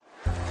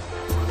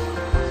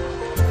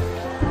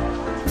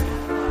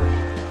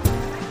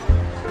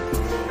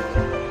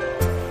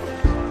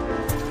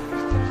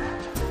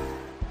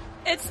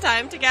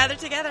time to gather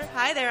together.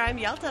 Hi there, I'm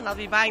Yelta, and I'll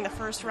be buying the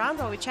first round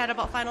while we chat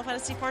about Final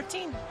Fantasy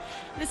XIV.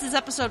 This is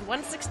episode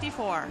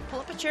 164.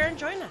 Pull up a chair and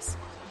join us.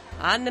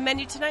 On the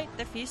menu tonight,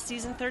 the Feast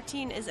Season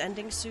 13 is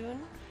ending soon.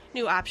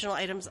 New optional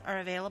items are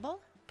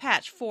available.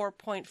 Patch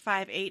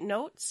 4.58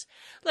 notes.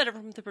 Letter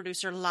from the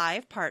Producer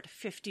Live, Part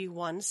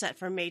 51, set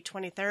for May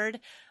 23rd.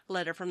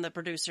 Letter from the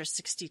Producer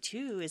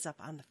 62 is up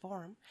on the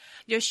forum.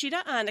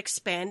 Yoshida on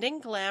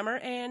expanding Glamour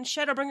and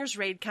Shadowbringers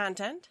raid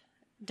content.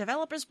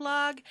 Developers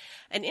blog.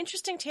 An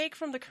interesting take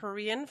from the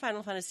Korean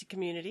Final Fantasy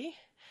community.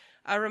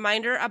 A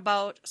reminder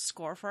about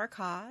Score for a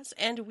Cause.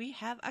 And we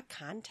have a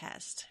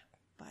contest.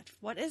 But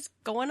what is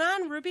going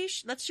on, Ruby?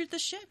 Let's shoot the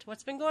shit.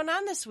 What's been going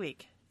on this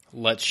week?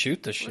 Let's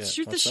shoot the shit. Let's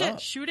shoot What's the shit. Up?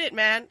 Shoot it,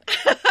 man.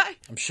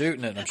 I'm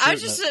shooting it. I'm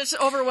just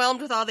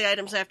overwhelmed with all the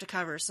items I have to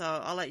cover, so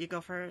I'll let you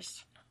go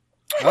first.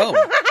 Oh,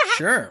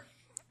 sure.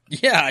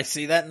 Yeah, I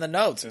see that in the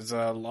notes. It's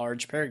a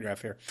large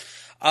paragraph here.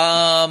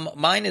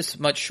 Mine is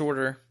much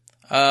shorter.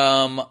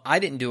 I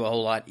didn't do a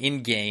whole lot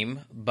in-game,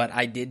 but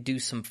I did do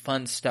some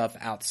fun stuff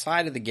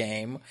outside of the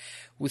game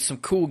with some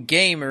cool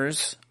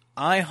gamers.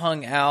 I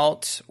hung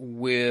out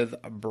with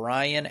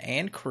Brian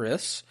and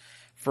Chris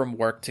from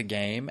Work to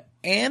Game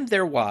and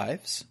their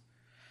wives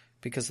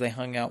because they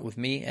hung out with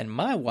me and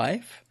my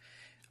wife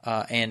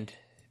and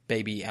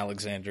baby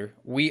Alexander.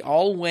 We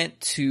all went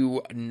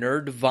to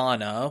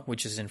Nerdvana,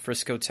 which is in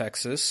Frisco,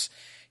 Texas,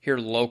 here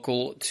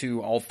local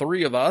to all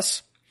three of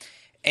us.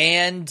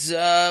 And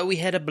we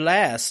had a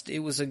blast. It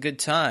was a good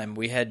time.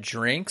 We had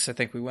drinks. I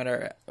think we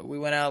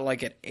went out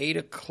like at 8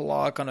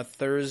 o'clock on a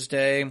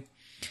Thursday.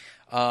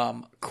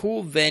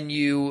 Cool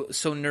venue.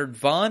 So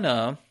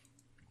Nerdvana,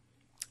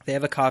 they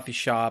have a coffee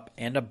shop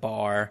and a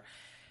bar.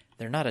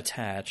 They're not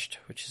attached,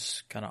 which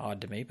is kind of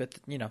odd to me, but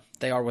you know,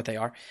 they are what they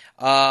are.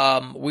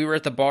 We were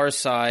at the bar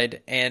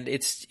side, and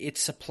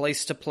it's a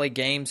place to play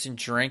games and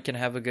drink and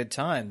have a good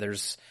time.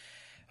 There's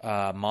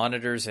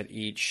monitors at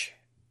each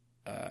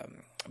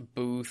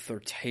booth or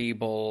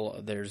table.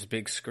 There's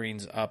big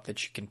screens up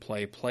that you can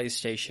play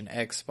PlayStation,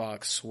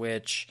 Xbox,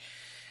 Switch.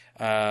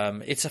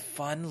 It's a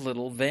fun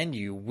little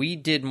venue. We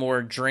did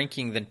more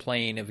drinking than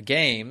playing of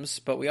games,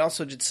 but we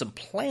also did some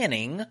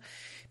planning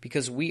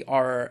because we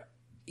are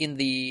in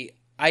the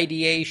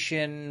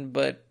ideation,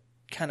 but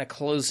kind of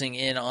closing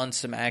in on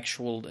some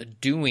actual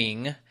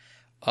doing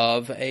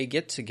of a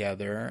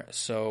get-together.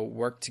 So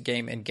Work to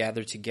Game and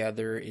Gather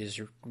Together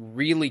is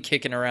really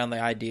kicking around the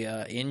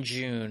idea in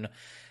June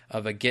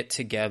of a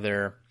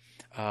get-together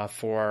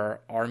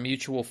for our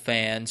mutual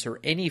fans or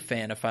any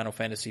fan of Final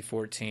Fantasy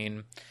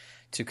XIV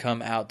to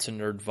come out to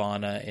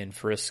Nerdvana in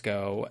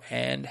Frisco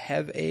and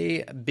have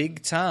a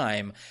big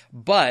time.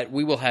 But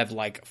we will have,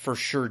 like, for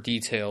sure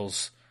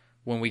details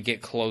when we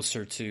get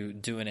closer to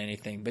doing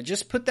anything. But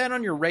just put that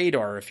on your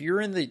radar. If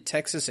you're in the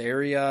Texas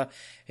area,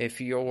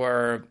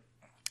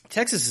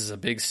 Texas is a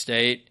big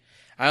state.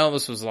 I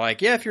almost was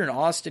like, yeah, if you're in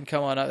Austin,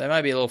 come on up. That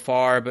might be a little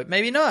far, but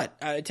maybe not.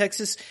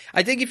 Texas,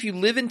 I think if you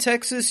live in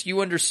Texas,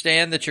 you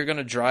understand that you're going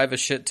to drive a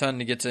shit ton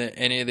to get to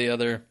any of the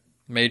other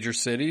major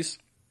cities.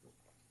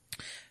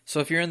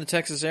 So if you're in the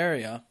Texas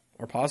area,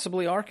 or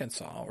possibly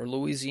Arkansas, or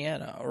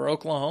Louisiana, or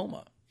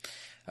Oklahoma,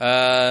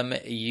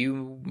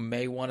 you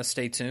may want to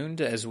stay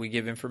tuned as we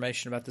give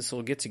information about this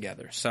little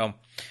get-together. So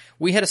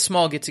we had a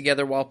small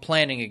get-together while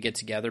planning a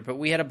get-together, but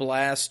we had a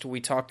blast.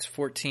 We talked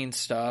 14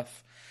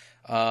 stuff.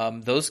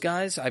 Those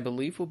guys, I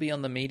believe, will be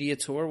on the media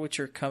tour, which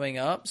are coming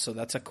up, so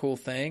that's a cool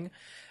thing.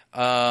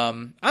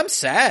 I'm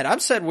sad. I'm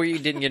sad we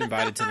didn't get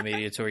invited to the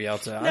media tour,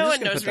 Yelta. I'm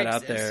just going to put that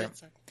out there.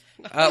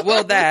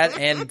 Well, that,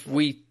 and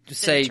we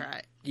say,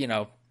 you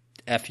know,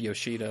 F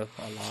Yoshida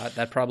a lot.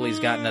 That probably has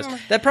gotten us.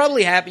 That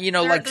probably happened, you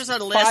know, like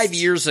 5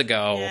 years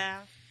ago.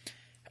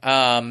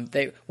 Yeah.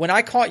 When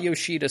I caught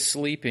Yoshida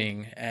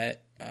sleeping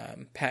at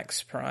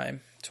PAX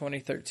Prime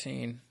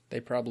 2013, they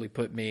probably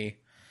put me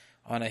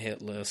on a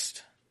hit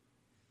list.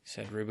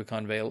 Said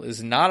Rubicon Vale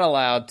is not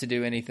allowed to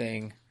do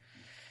anything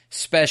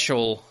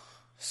special.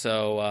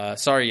 So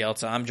sorry,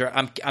 Yelta.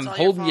 I'm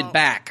holding you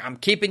back. I'm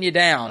keeping you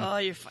down. Oh,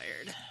 you're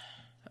fired.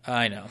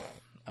 I know.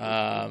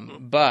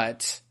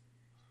 But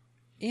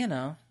you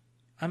know,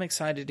 I'm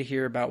excited to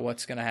hear about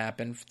what's going to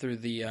happen through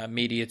the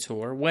media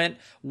tour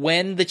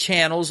when the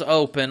channels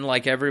open,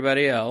 like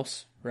everybody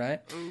else,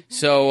 right? Mm-hmm.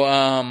 So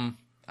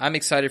I'm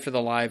excited for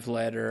the live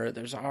letter.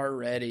 There's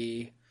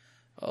already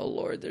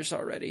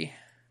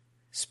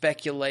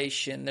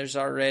speculation. There's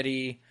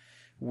already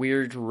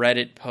weird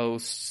Reddit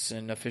posts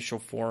and official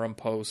forum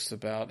posts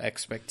about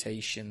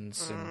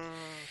expectations, and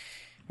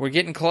we're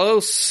getting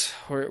close.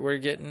 We're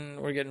getting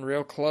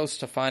real close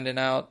to finding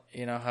out,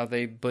 you know, how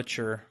they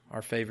butcher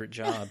our favorite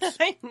jobs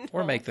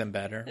or make them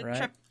better,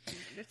 right?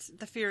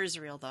 The fear is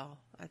real, though.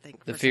 I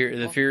think the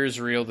fear is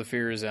real. The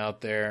fear is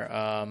out there.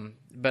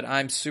 But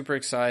I'm super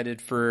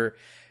excited for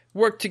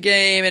Work to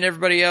Game and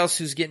everybody else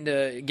who's getting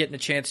a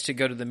chance to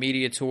go to the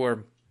media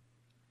tour.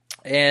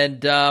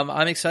 And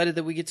I'm excited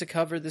that we get to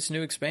cover this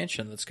new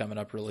expansion that's coming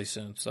up really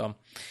soon. So,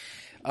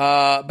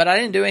 but I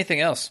didn't do anything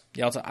else,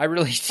 Yelta. I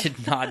really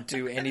did not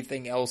do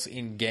anything else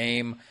in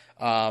game.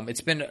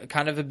 It's been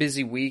kind of a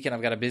busy week, and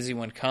I've got a busy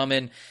one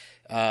coming.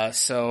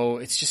 So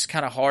it's just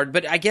kind of hard.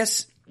 But I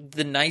guess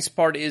the nice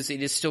part is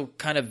it is still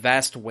kind of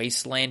vast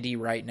wastelandy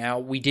right now.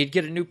 We did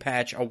get a new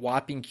patch, a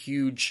whopping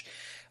huge,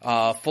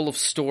 full of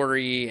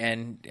story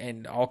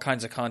and all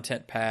kinds of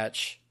content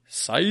patch.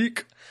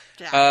 Psych.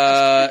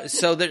 Yeah.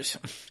 So there's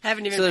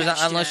haven't even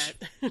patched unless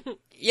yet.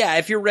 Yeah,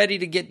 if you're ready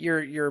to get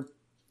your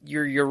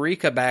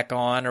Eureka back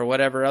on or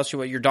whatever else you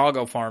want, your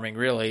doggo farming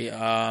really,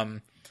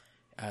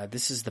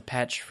 this is the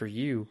patch for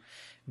you.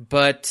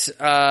 But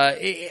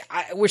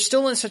we're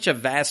still in such a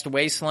vast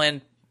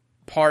wasteland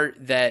part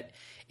that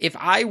if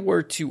I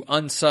were to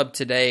unsub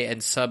today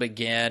and sub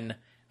again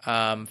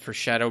for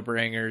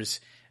Shadowbringers,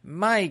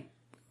 my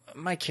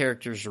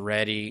character's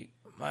ready.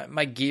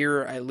 My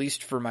gear, at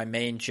least for my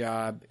main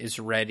job, is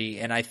ready,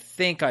 and I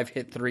think I've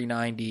hit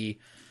 390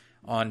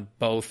 on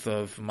both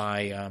of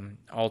my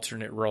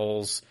alternate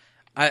roles.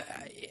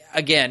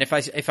 Again, if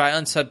I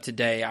unsub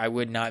today, I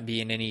would not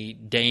be in any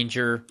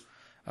danger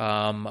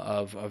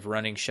of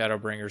running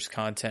Shadowbringers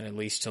content, at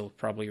least till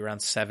probably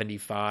around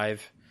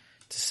 75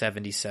 to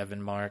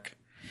 77 mark.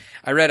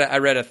 I read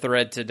a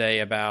thread today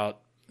about,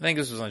 I think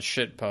this was on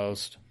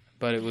Shitpost,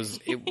 but it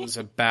was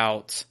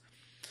about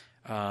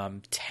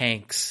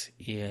tanks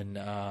in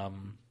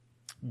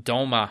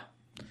Doma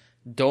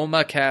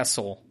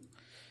Castle.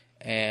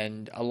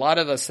 And a lot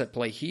of us that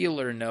play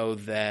healer know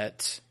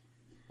that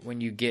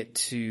when you get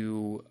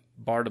to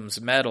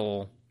Bardam's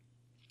Metal,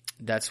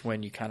 that's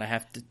when you kind of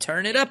have to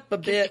turn it up a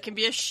bit. It can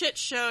be a shit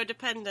show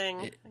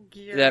depending.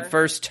 Gear. That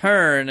first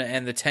turn,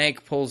 and the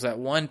tank pulls that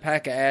one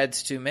pack of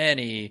ads too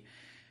many.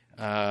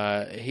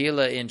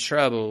 Healer in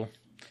trouble,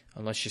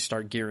 unless you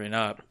start gearing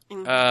up.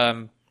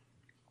 Mm-hmm.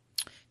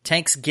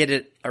 Tanks get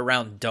it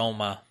around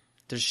Doma.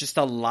 There's just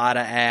a lot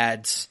of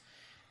ads,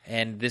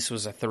 and this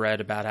was a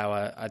thread about how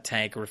a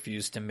tank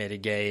refused to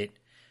mitigate,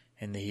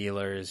 and the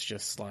healer is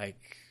just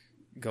like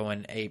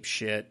going ape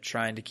shit,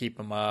 trying to keep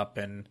them up,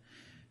 and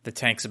the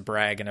tank's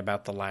bragging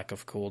about the lack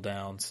of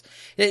cooldowns.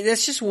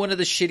 That's just one of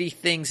the shitty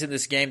things in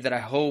this game that I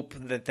hope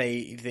that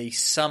they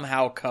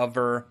somehow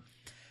cover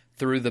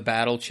through the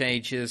battle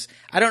changes.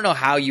 I don't know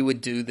how you would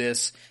do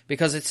this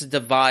because it's a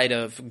divide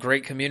of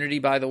great community,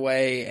 by the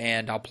way,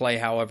 and I'll play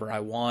however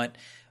I want.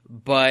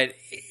 But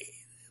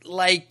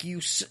like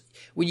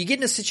when you get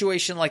in a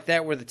situation like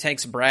that where the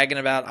tank's bragging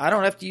about, I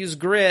don't have to use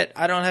grit,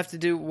 I don't have to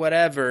do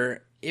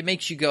whatever, it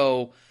makes you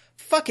go,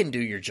 fucking do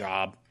your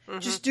job. Mm-hmm.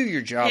 Just do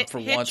your job for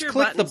once. Click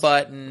buttons. The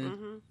button.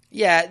 Mm-hmm.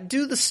 Yeah,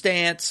 do the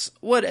stance.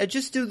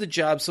 Just do the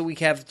job so we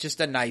have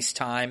just a nice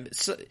time.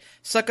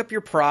 Suck up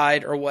your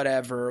pride or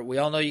whatever. We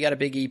all know you got a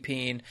big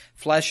EP.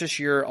 Flash us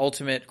your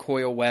ultimate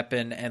coil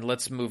weapon and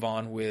let's move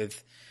on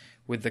with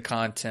the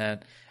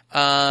content.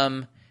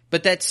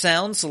 But that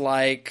sounds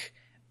like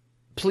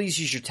please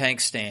use your tank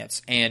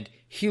stance and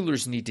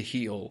healers need to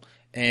heal.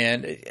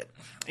 And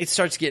it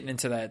starts getting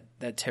into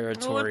that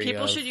territory. Well,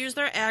 people should use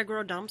their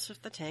aggro dumps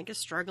if the tank is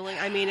struggling.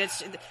 I mean,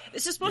 this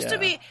is supposed to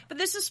be, but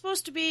this is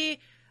supposed to be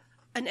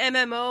an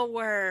MMO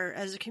where,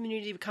 as a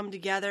community, we come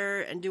together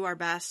and do our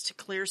best to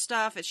clear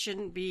stuff. It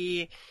shouldn't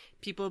be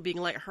people being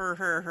like,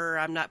 her,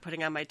 I'm not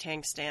putting on my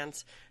tank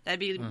stance. That'd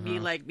be me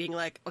like being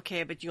like,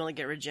 okay, but you only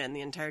get regen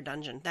the entire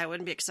dungeon. That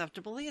wouldn't be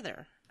acceptable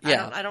either.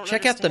 Yeah, I don't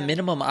check understand. out the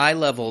minimum eye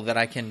level that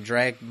I can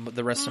drag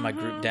the rest of my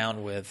group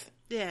down with.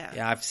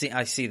 Yeah,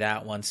 I see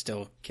that one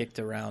still kicked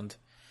around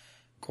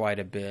quite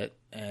a bit,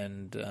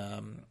 and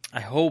I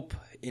hope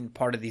in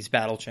part of these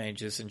battle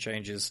changes and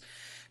changes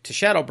to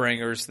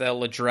Shadowbringers,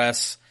 they'll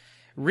address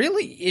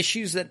really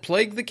issues that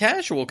plague the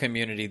casual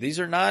community. These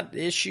are not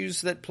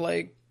issues that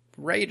plague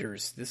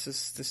raiders. This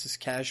is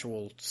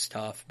casual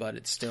stuff, but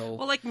it's still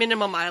like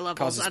minimum eye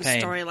levels on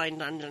pain. Storyline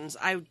dungeons.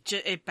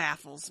 It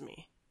baffles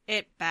me.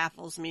 It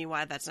baffles me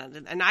why that's not.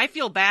 And I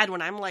feel bad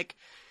when I'm like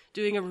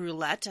doing a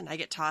roulette and I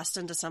get tossed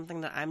into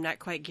something that I'm not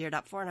quite geared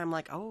up for, and I'm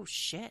like, oh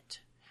shit.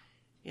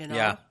 You know,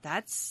 yeah.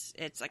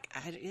 It's like,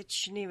 it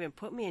shouldn't even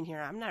put me in here.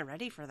 I'm not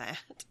ready for that.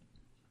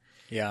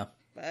 Yeah.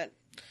 But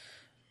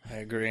I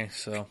agree.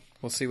 So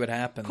we'll see what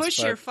happens. Push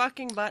your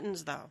fucking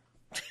buttons, though.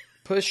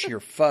 Push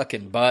your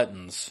fucking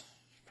buttons.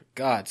 For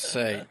God's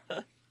sake.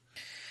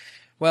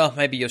 Well,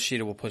 maybe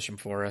Yoshida will push them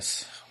for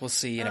us. We'll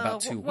see in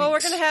about 2 weeks. Well, we're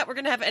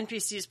gonna have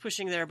NPCs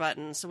pushing their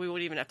buttons, so we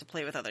won't even have to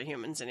play with other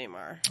humans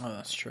anymore. Oh,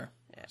 that's true.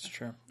 Yeah. That's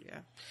true. Yeah.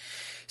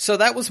 So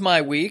that was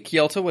my week.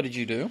 Yelta, what did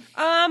you do?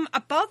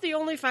 About the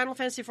only Final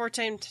Fantasy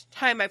XIV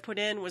time I put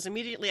in was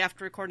immediately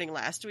after recording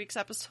last week's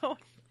episode.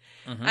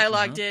 I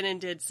logged in and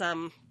did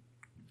some.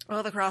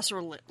 Well, the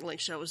Crossroad Link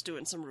show was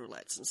doing some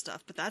roulettes and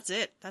stuff, but that's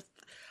it.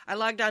 I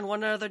logged on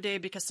one other day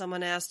because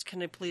someone asked,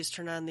 "Can I please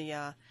turn on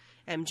the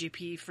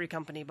MGP free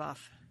company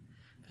buff?"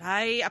 But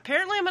I'm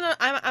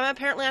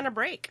apparently on a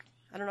break.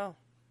 I don't know.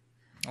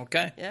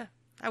 Okay. Yeah,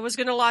 I was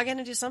gonna log in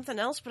and do something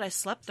else, but I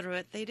slept through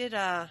it. They did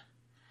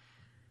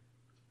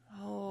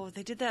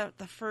they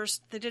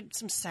did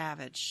some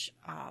Savage,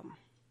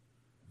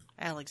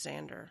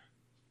 Alexander,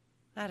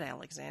 not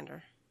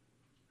Alexander.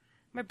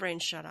 My brain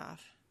shut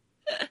off.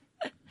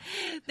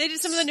 They did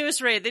some of the newest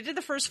raid. They did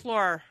the first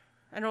floor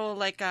I know,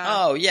 like,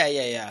 Oh,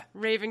 yeah.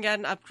 Raven got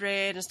an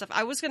upgrade and stuff.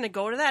 I was going to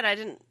go to that. I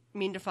didn't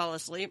mean to fall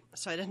asleep,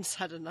 so I didn't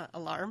set an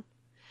alarm.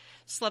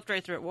 Slept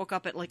right through it. Woke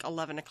up at like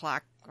 11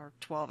 o'clock or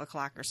 12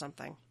 o'clock or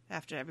something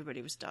after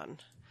everybody was done.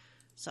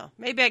 So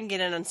maybe I can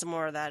get in on some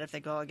more of that if they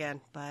go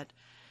again. But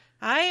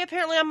I've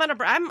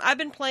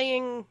been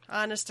playing,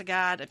 honest to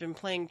God, I've been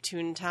playing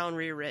Toontown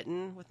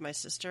Rewritten with my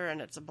sister, and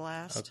it's a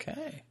blast.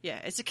 Okay. Yeah,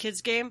 it's a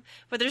kid's game,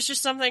 but there's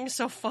just something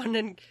so fun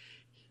and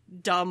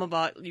dumb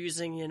about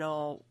using,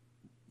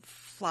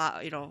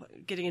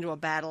 getting into a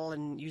battle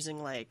and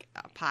using like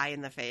a pie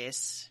in the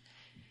face,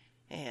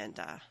 and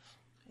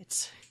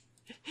it's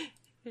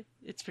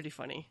pretty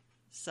funny.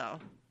 So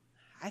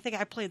I think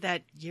I played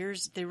that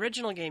the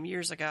original game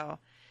years ago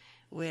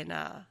when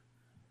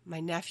my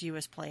nephew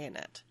was playing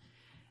it,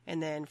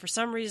 and then for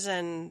some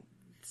reason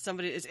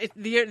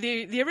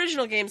the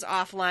original game's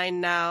offline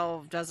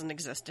now, doesn't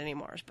exist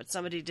anymore, but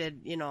somebody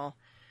did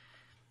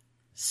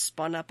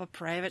spun up a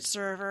private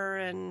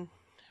server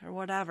or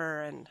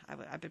whatever, and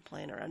I've been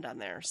playing around on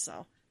there,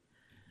 so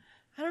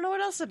I don't know what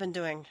else I've been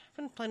doing. I've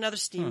been playing other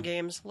Steam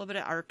games, a little bit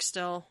of Ark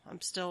still.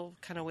 I'm still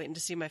kind of waiting to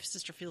see. My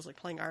sister feels like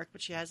playing Ark,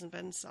 but she hasn't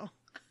been, so.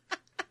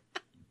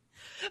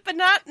 But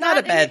not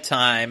a bad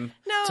time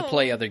to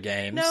play other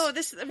games. No,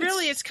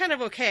 it's kind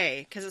of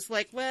okay, because it's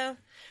like, well,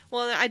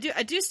 I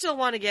do still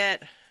want to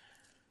get.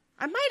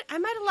 I might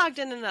have logged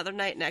in another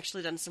night and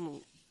actually done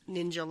some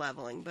ninja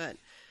leveling, but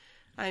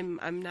I'm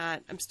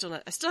still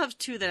not. I still have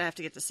 2 that I have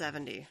to get to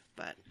 70,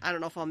 but I don't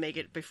know if I'll make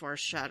it before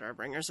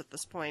Shadowbringers at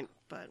this point,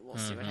 but we'll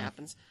see what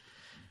happens.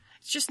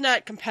 It's just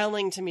not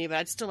compelling to me, but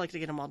I'd still like to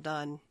get them all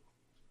done.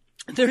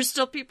 There's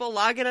still people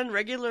logging in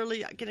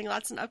regularly, getting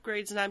lots of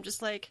upgrades, and I'm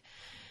just like,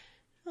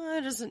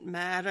 it doesn't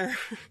matter.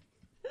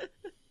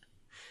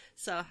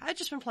 So I've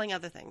just been playing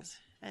other things,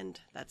 and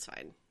that's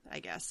fine, I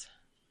guess.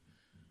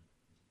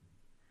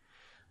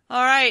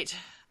 All right.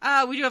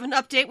 We do have an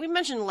update. We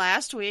mentioned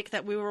last week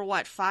that we were,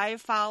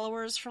 5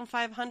 followers from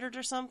 500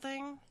 or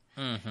something?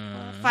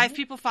 Mm-hmm. 5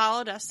 people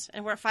followed us,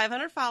 and we're at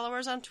 500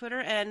 followers on Twitter,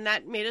 and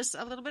that made us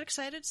a little bit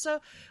excited. So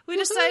we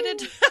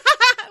decided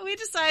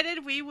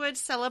we would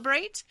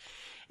celebrate,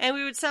 and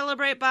we would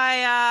celebrate by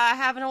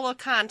having a little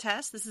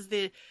contest. This is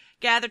the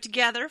Gather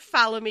Together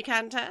Follow Me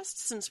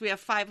contest. Since we have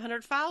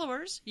 500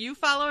 followers, you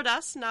followed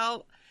us.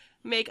 Now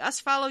make us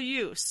follow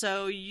you.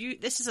 So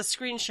this is a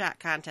screenshot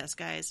contest,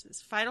 guys.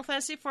 It's Final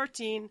Fantasy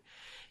XIV.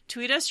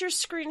 Tweet us your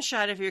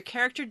screenshot of your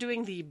character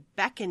doing the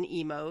beckon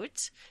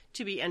emote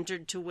to be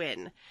entered to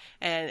win.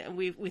 And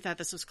we thought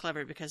this was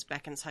clever because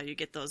beckon's how you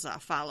get those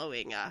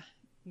following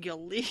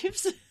guild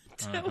leaves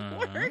to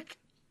work.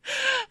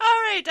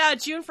 All right,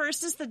 June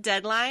 1st is the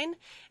deadline,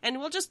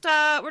 and we're just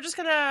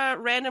gonna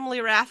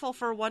randomly raffle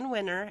for one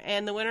winner,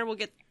 and the winner will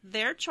get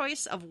their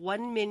choice of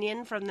one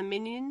minion from the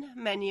minion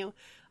menu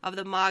of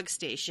the Mog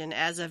Station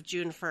as of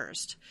June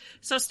 1st.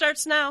 So it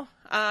starts now.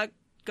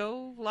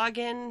 Go log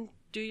in,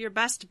 do your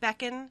best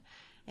beckon,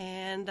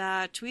 and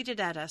tweet it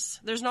at us.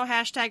 There's no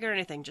hashtag or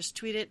anything. Just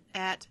tweet it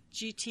at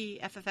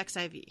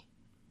GTFFXIV.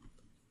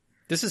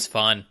 This is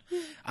fun.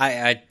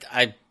 I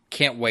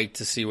can't wait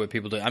to see what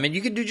people do. I mean,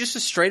 you could do just a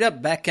straight up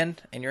beckon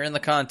and you're in the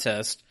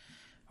contest,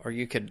 or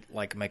you could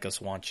make us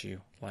want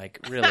you,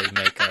 really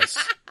make us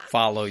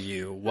follow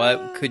you.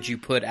 What could you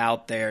put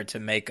out there to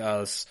make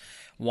us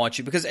want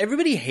you? Because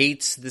everybody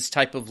hates this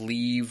type of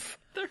leave.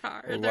 They're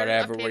hard. Or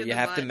whatever, where you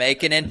have to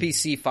make an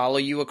NPC follow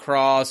you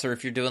across, or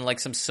if you're doing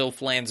some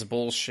Sylphlands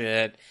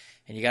bullshit,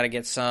 and you got to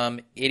get some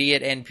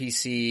idiot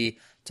NPC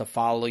to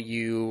follow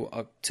you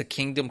to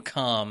Kingdom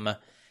Come, and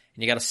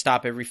you got to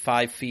stop every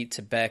 5 feet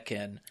to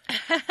beckon.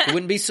 It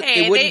wouldn't be so.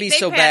 Hey, it wouldn't be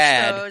so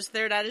bad. Those.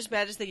 They're not as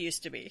bad as they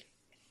used to be.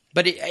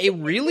 But it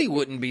really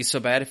wouldn't be so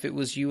bad if it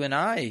was you and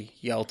I,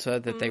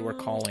 Yelta, that they were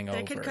calling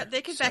over.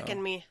 They could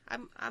beckon me.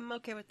 I'm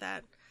okay with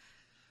that.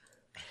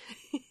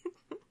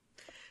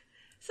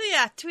 So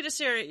yeah, tweet us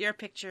your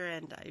picture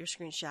and your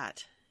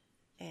screenshot,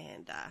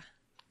 and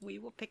we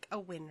will pick a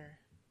winner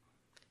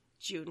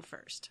June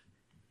 1st.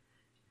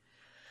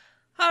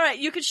 All right,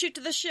 you can shoot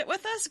to the shit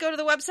with us. Go to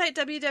the website,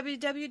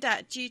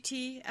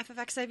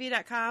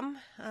 www.gtffxiv.com.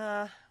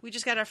 We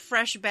just got a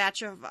fresh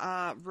batch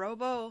of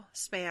robo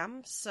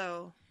spam,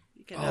 so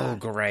you can... Oh,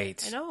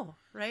 great. I know,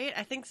 right?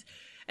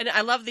 And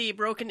I love the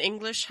broken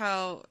English,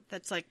 how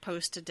that's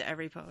posted to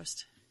every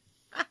post.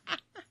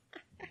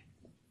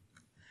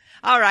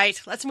 All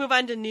right, let's move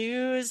on to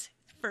news.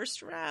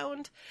 First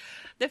round.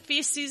 The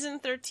Feast Season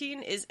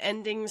 13 is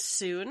ending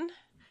soon.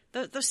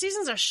 Those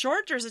seasons are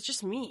short, or is it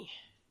just me?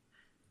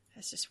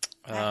 It's just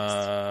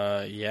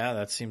fast. Yeah,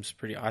 that seems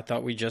pretty... I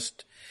thought we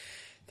just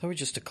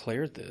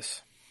declared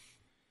this.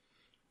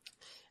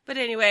 But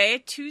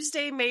anyway,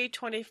 Tuesday, May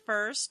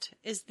 21st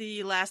is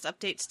the last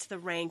updates to the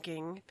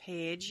ranking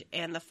page,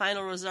 and the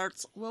final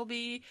results will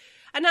be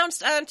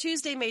announced on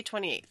Tuesday, May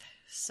 28th.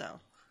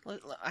 So...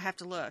 I have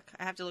to look.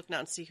 I have to look now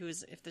and see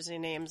if there's any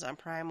names on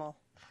Primal.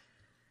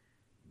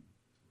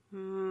 I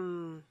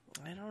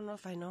don't know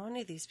if I know any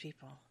of these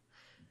people.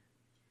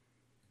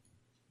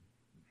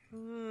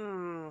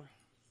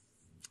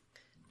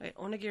 Wait,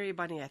 Onigiri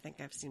Bunny I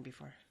think I've seen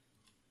before.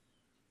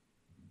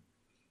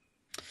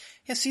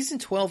 Yeah, season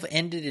 12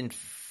 ended in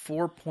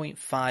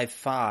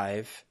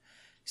 4.55.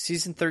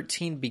 Season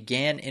 13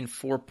 began in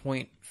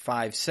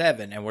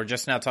 4.57, and we're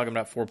just now talking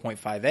about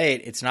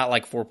 4.58. It's not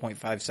like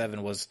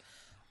 4.57 was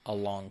a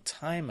long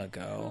time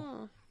ago.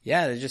 Oh.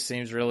 Yeah, it just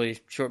seems really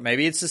short.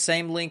 Maybe it's the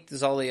same length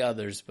as all the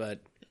others, but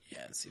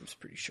yeah, it seems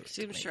pretty short.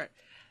 Seems short.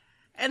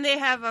 And they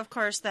have, of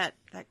course, that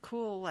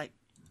cool, like,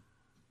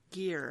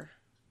 gear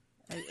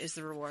is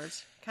the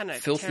rewards. Kind of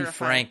Filthy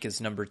terrifying. Frank is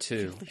number 2,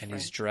 Filthy and Frank.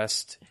 he's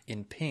dressed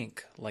in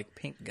pink, like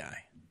Pink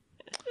Guy.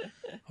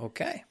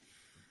 Okay.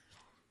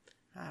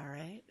 All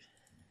right.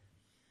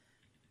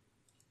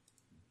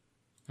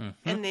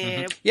 And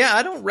then yeah,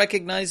 I don't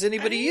recognize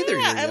anybody either.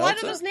 Yeah, Here, a lot of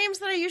Yelta. those names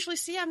that I usually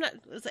see, I'm not.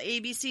 It's A,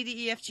 B, C,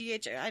 D, E, F, G,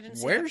 H. I didn't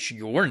see. Where's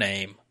your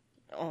name?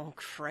 That. Oh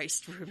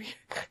Christ, Ruby.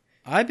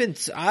 I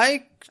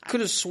could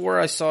have swore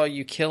I saw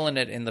you killing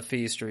it in the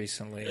feast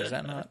recently. Is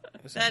that not?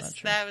 That must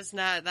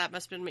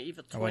have been my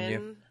evil That wasn't you?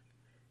 twin.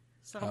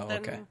 Something. Oh,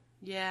 okay.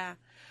 Yeah.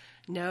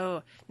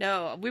 No.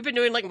 We've been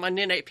doing like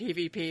Monday Night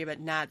PvP, but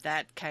not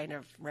that kind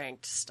of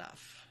ranked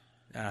stuff.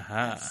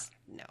 Uh-huh.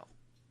 No.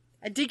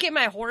 I did get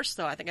my horse,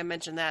 though. I think I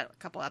mentioned that a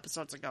couple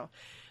episodes ago.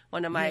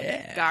 One of my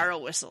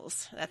Garo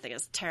whistles. That thing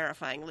is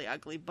terrifyingly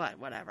ugly, but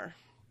whatever.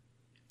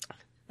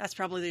 That's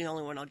probably the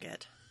only one I'll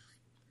get.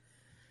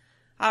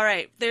 All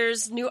right.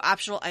 There's new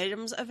optional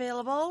items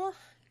available.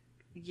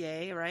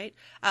 Yay, right?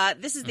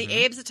 This is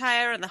the Abe's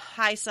attire and the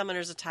High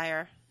Summoner's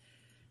attire.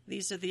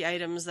 These are the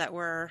items that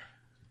was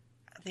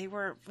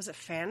it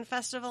Fan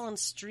Festival and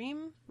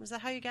Stream? Was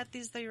that how you got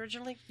these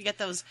originally? You get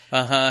those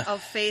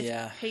of Faith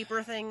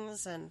paper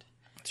things and...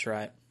 That's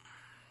right.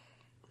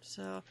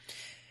 So,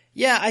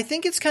 yeah, I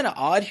think it's kind of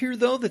odd here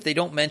though that they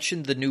don't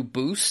mention the new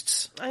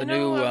boosts. I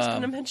was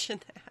going to mention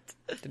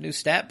that. The new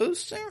stat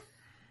boosts there.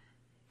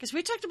 Because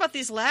we talked about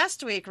these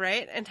last week,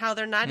 right? And how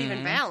they're not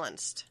even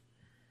balanced.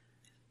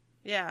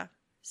 Yeah.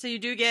 So you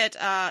do get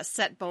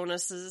set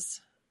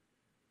bonuses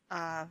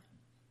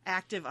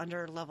active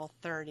under level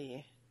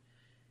 30.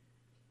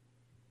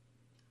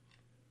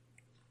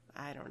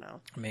 I don't know.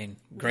 I mean,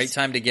 great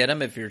time to get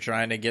them if you're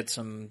trying to get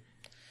some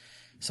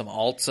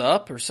alts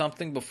up or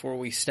something before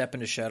we step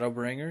into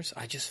Shadowbringers.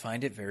 I just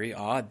find it very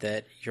odd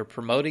that you're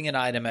promoting an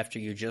item after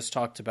you just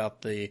talked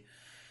about the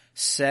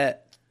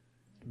set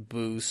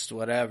boost,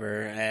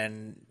 whatever,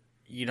 and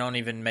you don't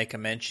even make a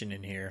mention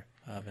in here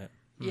of it.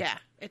 Yeah,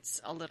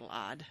 it's a little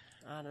odd,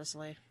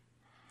 honestly.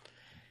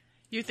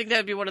 You think that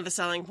would be one of the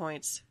selling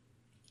points?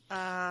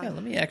 Yeah,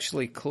 let me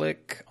actually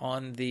click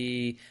on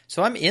the...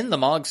 So I'm in the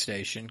Mog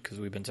Station, because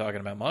we've been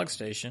talking about Mog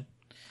Station.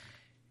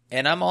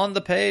 And I'm on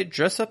the page,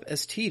 dress up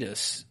as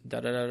Tidus.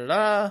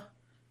 Da-da-da-da-da.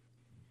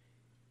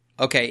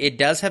 Okay, it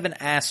does have an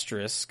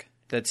asterisk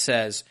that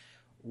says,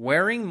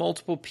 wearing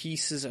multiple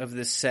pieces of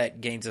this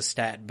set gains a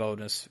stat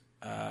bonus.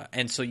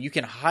 And so you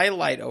can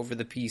highlight over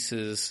the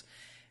pieces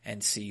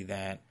and see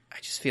that. I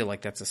just feel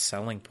like that's a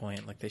selling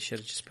point. Like they should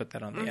have just put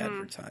that on the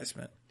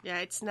advertisement. Yeah,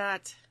 it's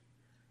not...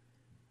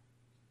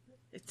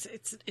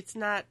 It's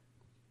not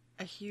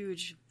a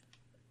huge...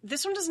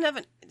 This one doesn't have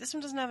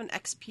an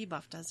XP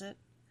buff, does it?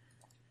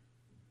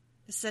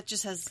 The set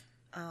just has...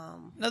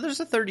 No, there's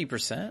a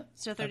 30%.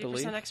 So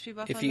 30% XP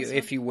buff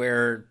if you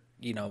wear,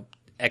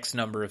 X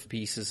number of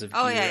pieces of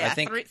gear. Yeah. I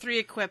think three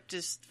equipped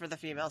is for the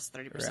females,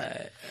 30%.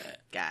 Right.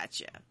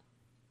 Gotcha.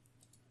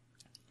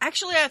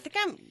 Actually, I think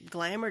I'm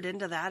glamored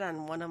into that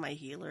on one of my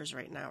healers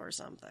right now or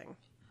something.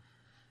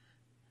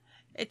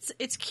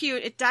 It's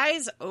cute. It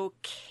dies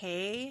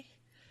okay,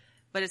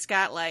 but it's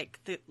got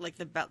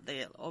the belt.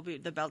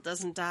 The belt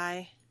doesn't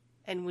die,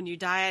 and when you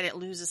die it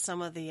loses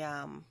some of the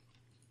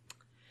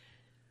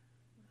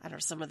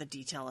some of the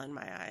detail in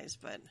my eyes,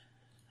 but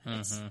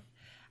it's,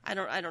 I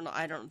don't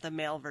know. The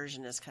male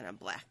version is kind of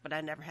black, but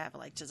I never have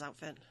liked his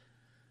outfit.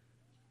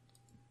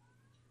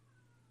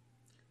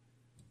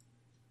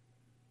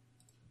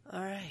 All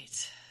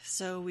right.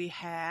 So we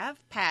have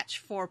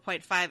patch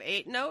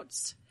 4.58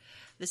 notes.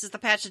 This is the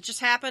patch that just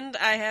happened.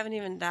 I haven't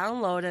even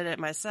downloaded it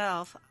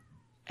myself.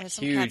 And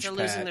some cats are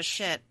losing their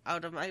shit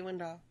out of my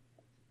window.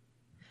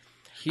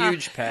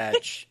 Huge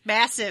patch.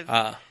 Massive.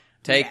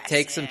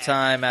 Take some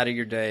time out of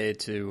your day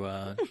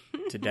to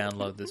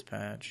download this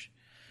patch.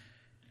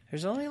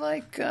 There's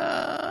only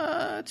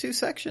 2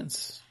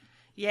 sections.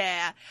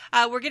 Yeah.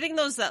 We're getting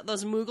those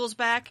Moogles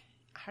back.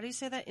 How do you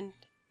say that?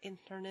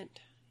 Itinerant.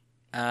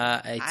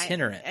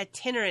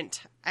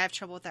 Itinerant. I have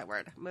trouble with that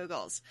word.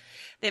 Moogles.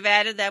 They've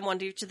added them one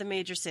to each of the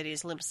major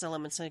cities,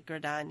 Limsalim and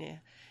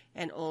Gridania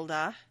and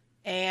Ul'dah.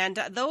 And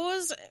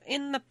those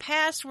in the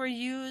past were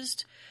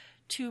used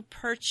to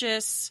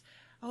purchase...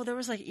 Oh, there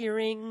was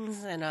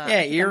earrings and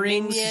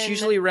earrings. It's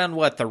usually around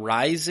the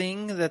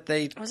Rising that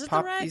they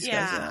pop these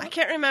guys out. I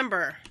can't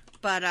remember,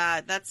 but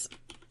that's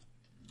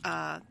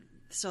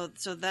so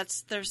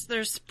that's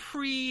there's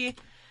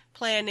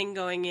pre-planning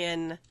going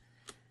in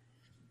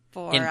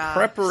for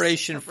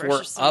preparation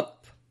for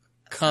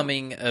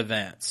upcoming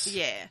events.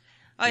 Yeah.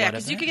 Oh yeah,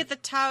 because you could get the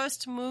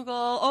Taoist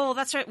Moogle. Oh,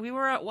 that's right. We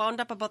were wound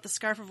up about the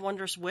Scarf of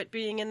Wondrous Wit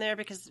being in there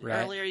because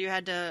earlier you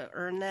had to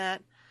earn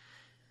that.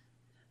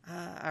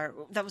 or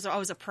that was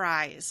always a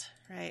prize,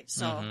 right?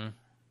 So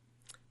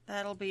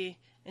that'll be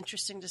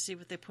interesting to see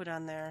what they put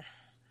on there.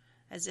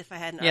 As if I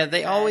hadn't. Yeah,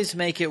 they always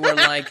make it where,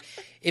 like,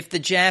 if the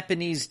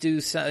Japanese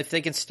do if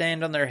they can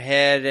stand on their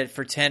head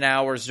for 10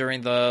 hours during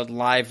the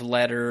live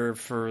letter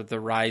for the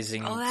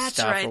Rising stuff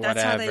right. or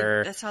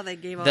whatever, that's how they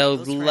gave out they'll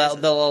those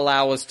prizes. they'll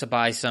allow us to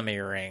buy some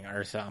earring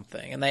or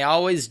something, and they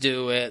always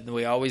do it. And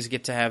we always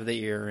get to have the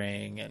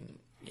earring, and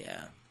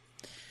yeah.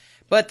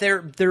 But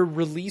they're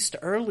released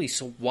early,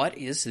 so what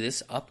is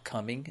this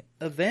upcoming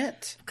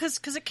event?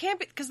 Because it can't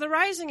be, because the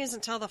Rising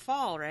isn't till the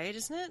fall, right?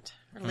 Isn't it,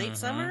 or late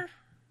summer?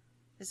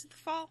 Is it the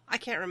fall? I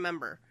can't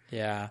remember.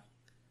 Yeah.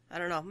 I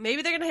don't know.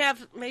 Maybe they're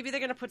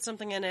gonna put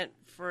something in it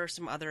for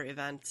some other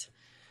event.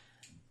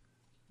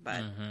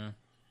 But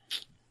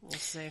we'll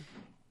see.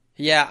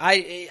 Yeah,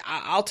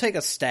 I'll take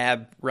a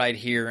stab right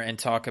here and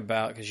talk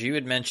about, because you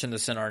had mentioned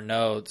this in our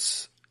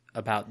notes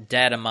about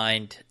data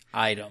mined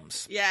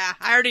items. Yeah,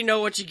 I already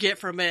know what you get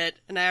from it,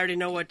 and I already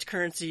know what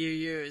currency you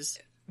use.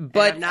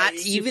 But not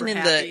even in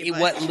happy,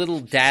 what little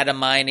data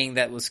mining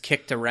that was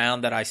kicked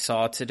around that I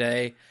saw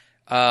today,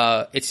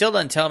 it still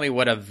doesn't tell me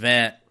what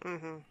event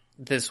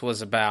this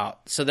was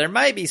about. So there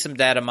might be some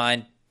data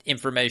mine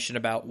information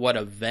about what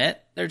event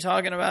they're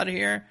talking about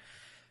here.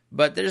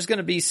 But there's going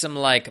to be some,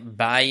 like,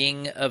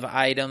 buying of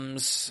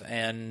items,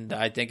 and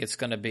I think it's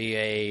going to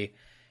be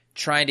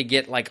trying to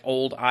get, like,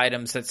 old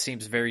items that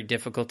seems very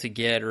difficult to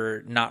get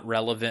or not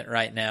relevant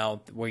right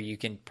now, where you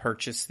can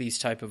purchase these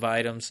type of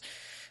items.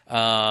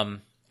 I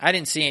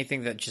didn't see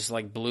anything that just,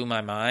 like, blew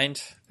my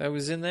mind that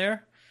was in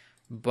there.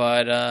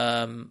 But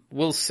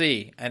we'll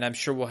see, and I'm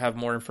sure we'll have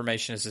more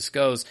information as this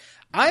goes.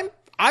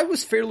 I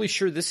was fairly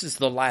sure this is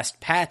the last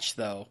patch,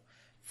 though,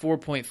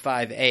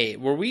 4.58.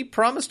 Were we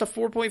promised a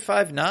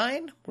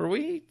 4.59? Were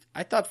we?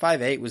 I thought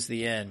 5.8 was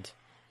the end.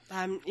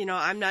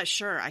 I'm not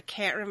sure. I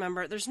can't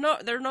remember. There's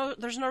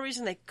no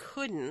reason they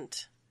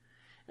couldn't.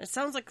 It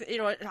sounds like,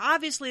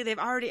 obviously they've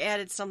already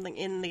added something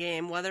in the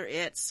game, whether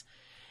it's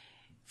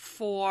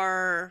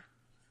for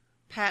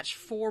patch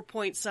 4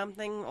 point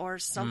something or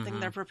something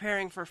they're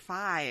preparing for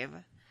 5.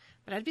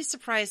 But I'd be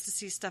surprised to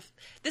see stuff.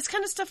 This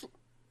kind of stuff,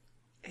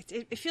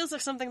 it feels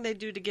like something they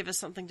do to give us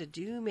something to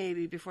do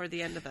maybe before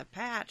the end of the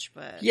patch.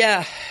 But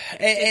yeah,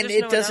 and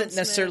it no doesn't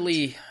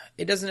necessarily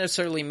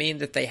mean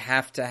that they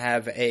have to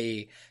have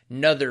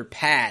another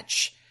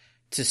patch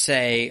to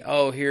say,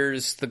 oh,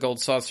 here's the Gold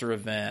Saucer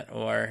event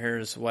or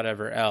here's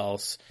whatever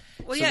else.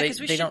 Well, yeah, because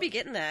we should be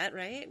getting that,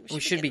 right? We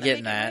should be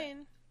getting that.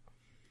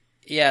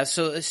 Yeah,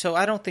 so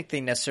I don't think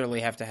they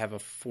necessarily have to have a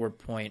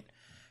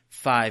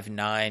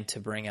 4.59 to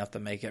bring out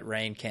the Make It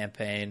Rain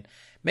campaign.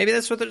 Maybe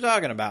that's what they're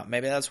talking about.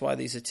 Maybe that's why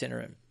these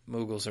itinerant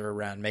Moogles are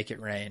around. Make it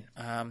rain.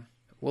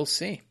 We'll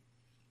see.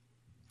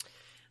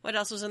 What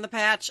else was in the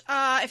patch?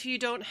 If you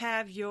don't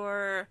have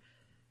your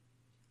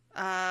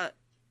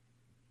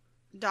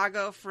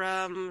doggo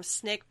from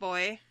Snake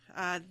Boy,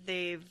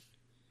 they've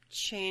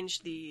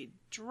changed the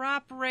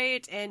drop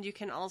rate, and you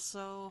can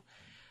also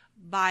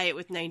buy it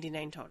with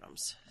 99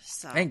 totems.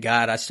 So. Thank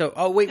God.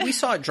 We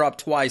saw it drop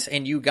twice,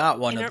 and you got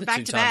one of the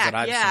two times that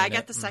I've seen it. Yeah, I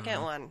got the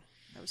second one.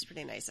 That was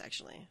pretty nice,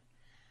 actually.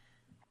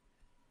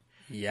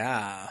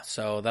 Yeah,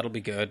 so that'll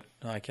be good.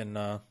 I can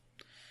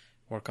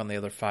work on the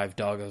other 5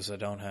 doggos I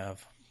don't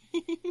have.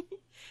 I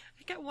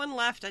got one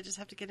left. I just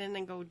have to get in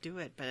and go do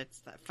it. But it's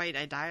that fight.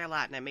 I die a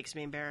lot, and it makes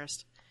me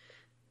embarrassed.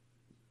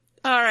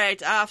 All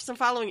right. Some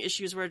following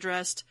issues were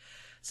addressed.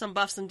 Some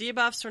buffs and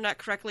debuffs were not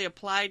correctly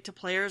applied to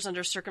players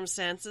under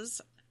circumstances.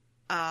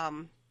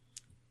 And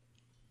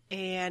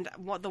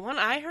the one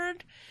I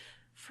heard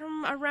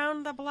from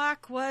around the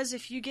block was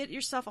if you get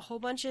yourself a whole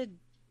bunch of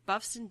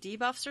buffs and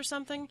debuffs or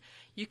something,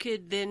 you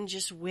could then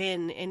just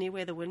win any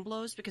way the wind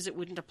blows because it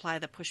wouldn't apply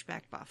the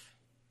pushback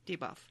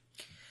debuff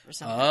or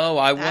something. Oh,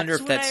 I wonder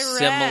if that's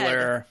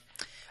similar.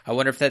 I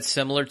wonder if that's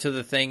similar to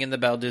the thing in the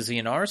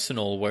Baldizian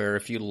Arsenal where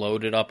if you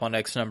load it up on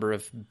X number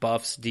of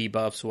buffs,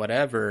 debuffs,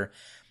 whatever,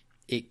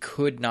 it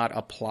could not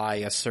apply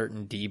a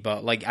certain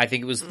debuff. Like I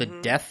think it was the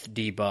death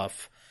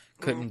debuff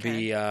couldn't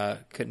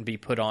be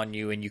put on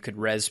you, and you could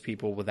res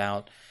people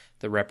without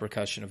the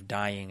repercussion of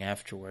dying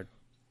afterward.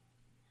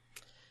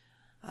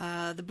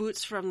 The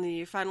boots from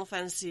the Final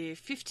Fantasy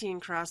 15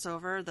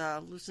 crossover,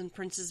 the Lucent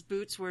Prince's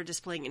boots, were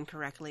displaying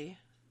incorrectly.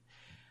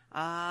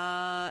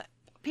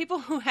 People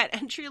who had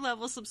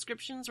entry-level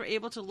subscriptions were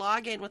able to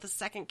log in with a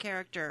second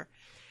character,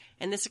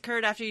 and this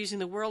occurred after using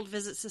the world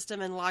visit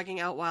system and logging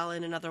out while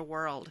in another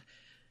world.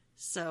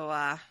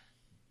 So,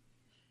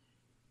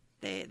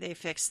 they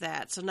fixed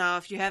that. So now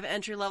if you have an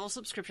entry-level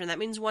subscription, that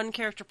means one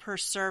character per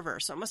server.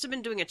 So it must have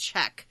been doing a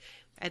check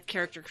at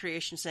character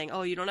creation saying,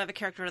 oh, you don't have a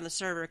character on the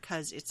server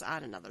because it's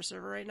on another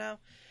server right now.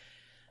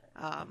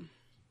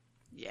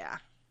 Yeah.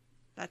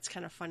 That's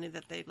kind of funny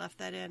that they left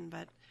that in,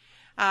 but...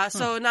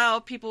 So now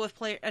people with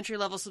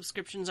entry-level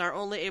subscriptions are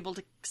only able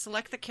to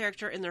select the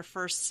character in their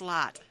first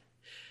slot.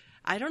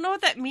 I don't know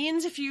what that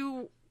means if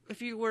you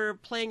were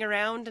playing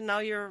around and now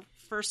your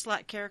first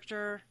slot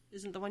character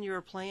isn't the one you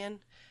were playing.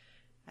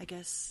 I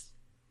guess.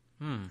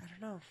 I don't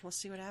know. We'll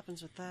see what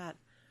happens with that.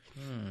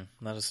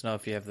 Let us know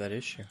if you have that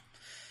issue.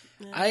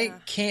 Yeah. I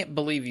can't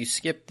believe you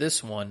skipped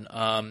this one.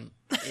 An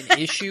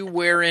issue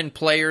wherein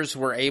players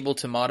were able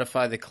to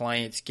modify the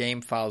client's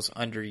game files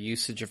under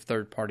usage of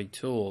third-party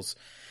tools.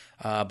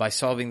 By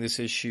solving this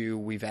issue,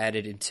 we've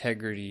added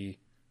integrity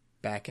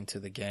back into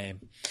the game.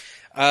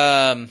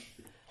 Can't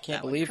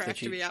believe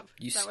that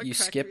you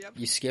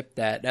skipped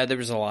that. There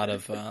was a lot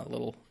of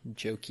little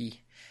jokey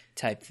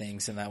type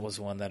things, and that was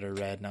one that I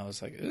read, and I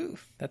was like, ooh,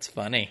 that's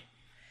funny.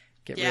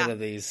 Get rid of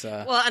these.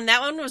 Well, and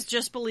that one was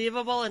just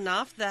believable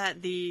enough that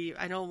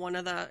I know one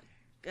of the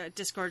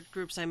Discord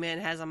groups I'm in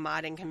has a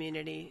modding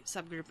community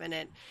subgroup in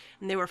it,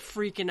 and they were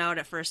freaking out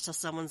at first till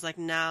someone's like,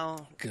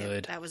 no,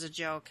 good. That was a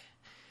joke.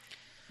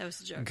 That was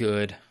a joke.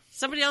 Good.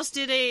 Somebody else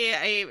did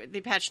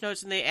the patch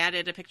notes, and they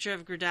added a picture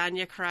of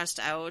Gridania crossed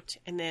out,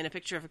 and then a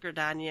picture of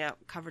Gridania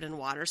covered in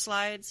water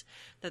slides,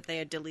 that they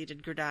had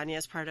deleted Gridania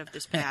as part of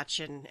this patch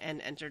and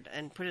entered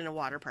and put in a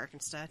water park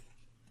instead.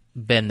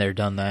 Been there,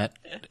 done that.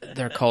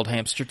 They're called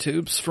hamster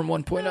tubes from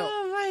 1.0.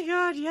 Oh my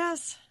god,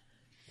 yes.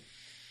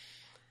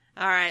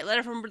 All right,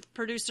 letter from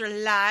producer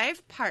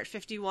live, part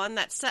 51.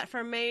 That's set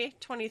for May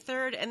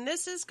 23rd, and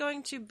this is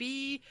going to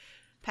be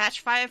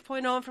patch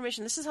 5.0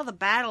 information. This is how the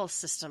battle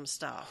system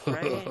stuff,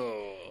 right?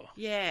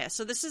 Yeah,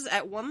 so this is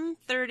at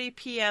 1:30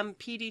 p.m.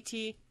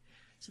 PDT.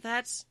 So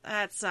that's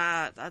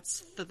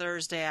the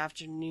Thursday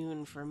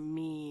afternoon for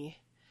me.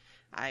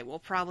 I will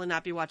probably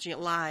not be watching it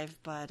live,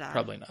 but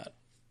probably not.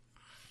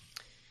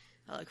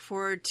 I look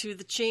forward to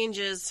the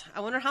changes. I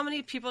wonder how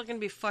many people are going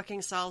to be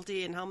fucking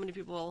salty and how many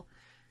people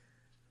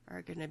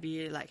are going to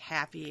be like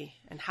happy,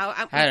 and how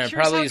I don't know.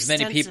 Probably as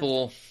many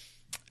people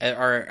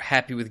are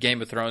happy with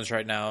Game of Thrones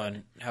right now,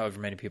 and however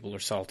many people are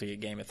salty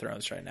at Game of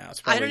Thrones right now. It's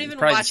probably,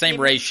 the same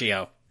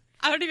ratio.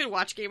 I don't even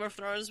watch Game of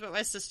Thrones, but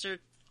my sister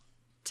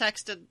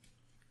texted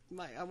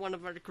one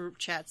of our group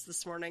chats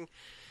this morning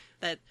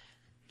that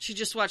she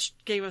just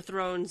watched Game of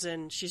Thrones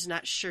and she's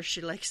not sure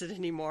she likes it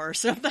anymore or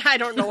something. I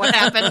don't know what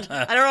happened.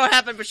 I don't know what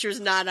happened, but she was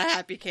not a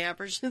happy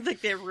camper. She didn't think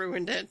they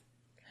ruined it.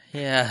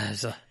 Yeah,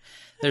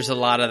 there's a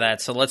lot of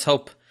that. So let's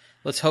hope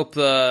the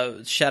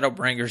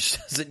Shadowbringers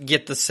doesn't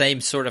get the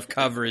same sort of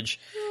coverage.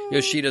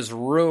 Yoshida's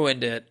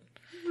ruined it.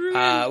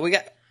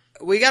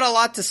 We got a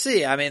lot to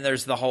see. I mean,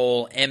 there's the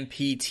whole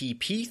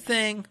MPTP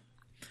thing.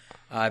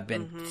 I've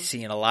been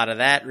seeing a lot of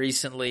that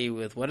recently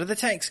with what are the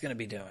tanks going to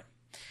be doing?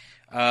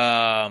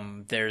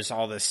 There's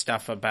all this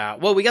stuff about,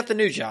 well, we got the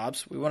new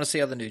jobs. We want to see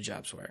how the new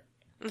jobs work.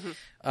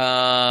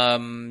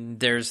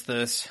 There's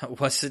this,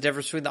 what's the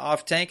difference between the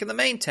off tank and the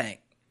main tank?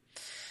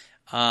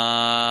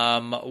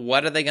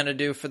 What are they going to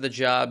do for the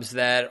jobs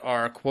that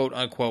are quote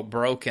unquote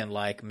broken,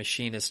 like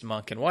Machinist,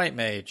 Monk, and White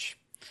Mage?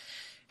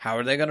 How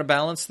are they going to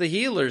balance the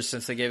healers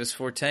since they gave us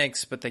 4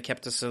 tanks, but they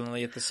kept us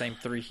only at the same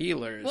 3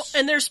 healers? Well,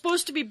 and they're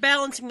supposed to be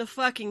balancing the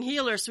fucking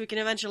healers so we can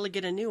eventually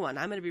get a new one.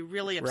 I'm going to be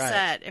really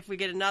upset if we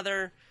get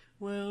another,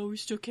 well, we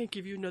still can't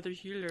give you another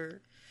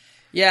healer.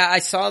 Yeah, I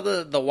saw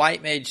the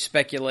White Mage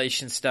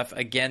speculation stuff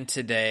again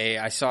today.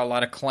 I saw a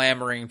lot of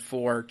clamoring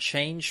for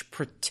change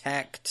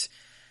Protect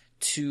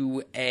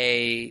to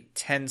a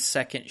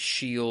 10-second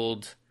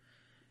shield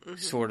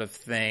sort of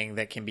thing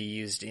that can be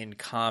used in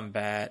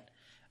combat.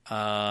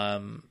 A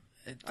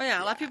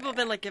lot of people have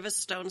been like, give us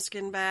Stone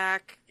Skin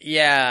back.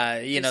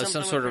 Yeah,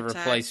 some sort of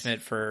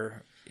replacement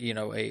for,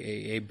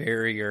 a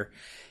barrier,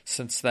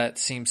 since that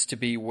seems to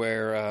be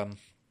where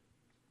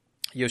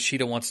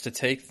Yoshida wants to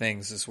take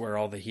things, is where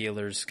all the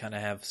healers kind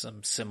of have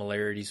some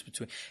similarities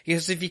between.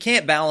 Because if you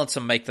can't balance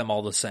them, make them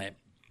all the same.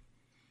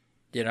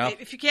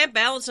 If you can't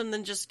balance them,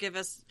 then just give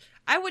us.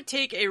 I would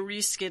take a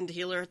reskinned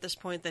healer at this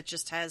point that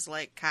just has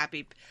like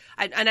copy.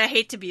 And I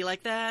hate to be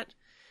like that,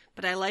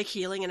 but I like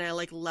healing and I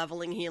like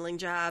leveling healing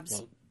jobs.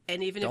 Well,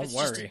 and even if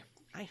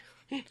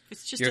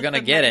it's just you're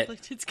gonna get it.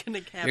 It's gonna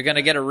happen. You're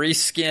gonna get a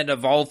reskin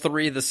of all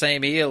 3 of the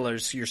same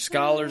healers. Your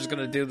Scholar's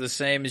gonna do the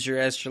same as your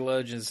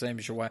Astrologian, the same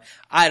as your Wife.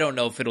 I don't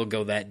know if it'll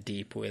go that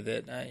deep with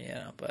it,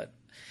 but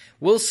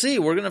we'll see.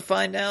 We're gonna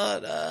find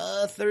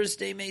out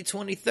Thursday, May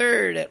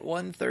 23rd at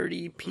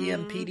 1:30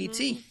 p.m.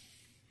 PDT.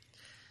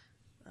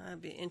 I'd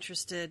be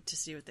interested to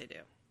see what they do.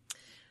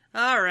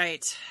 All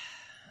right.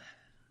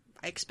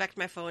 I expect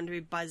my phone to be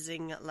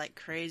buzzing like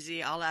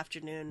crazy all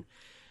afternoon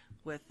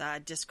with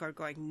Discord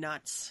going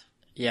nuts.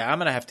 Yeah, I'm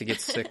going to have to get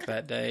sick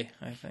that day,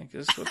 I think,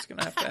 is what's going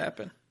to have to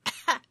happen.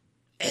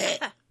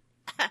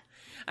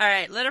 All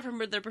right, letter from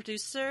the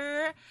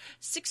producer,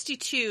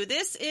 62.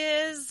 This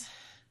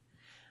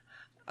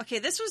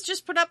was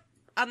just put up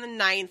on the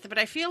 9th, but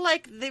I feel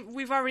like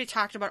we've already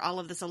talked about all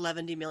of this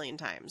 11 million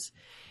times.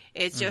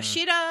 It's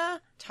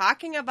Yoshida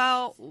talking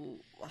about,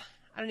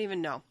 I don't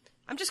even know.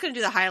 I'm just going to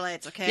do the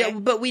highlights, okay? Yeah,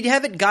 but we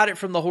haven't got it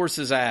from the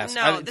horse's ass.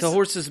 No, the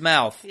horse's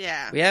mouth.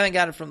 Yeah. We haven't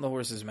got it from the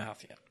horse's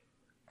mouth yet.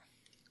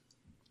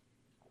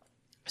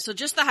 So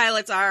just the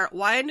highlights are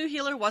why a new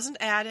healer wasn't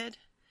added.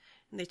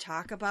 And they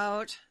talk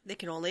about they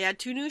can only add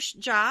 2 new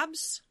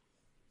jobs.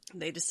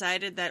 They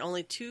decided that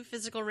only 2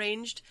 physical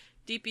ranged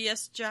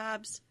DPS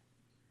jobs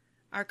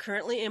are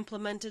currently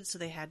implemented, so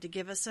they had to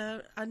give us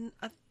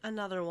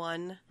another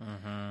one.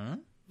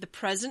 the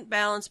present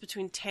balance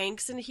between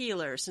tanks and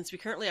healers. Since we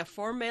currently have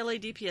 4 melee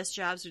DPS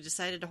jobs, we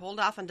decided to hold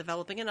off on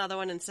developing another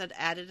one and instead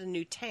added a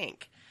new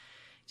tank.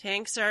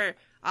 Tanks are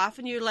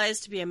often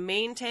utilized to be a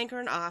main tank or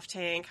an off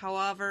tank.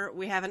 However,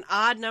 we have an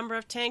odd number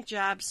of tank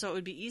jobs, so it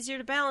would be easier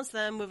to balance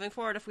them moving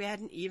forward if we had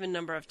an even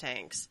number of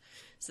tanks.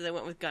 So they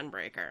went with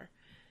Gunbreaker.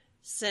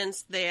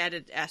 Since they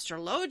added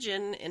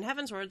Astrologian in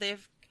Heavensward,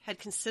 they've had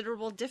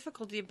considerable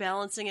difficulty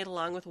balancing it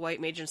along with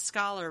White Mage and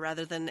Scholar.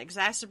 Rather than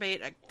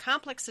exacerbate a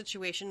complex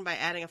situation by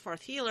adding a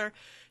 4th healer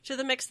to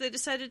the mix, they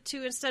decided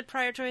to instead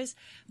prioritize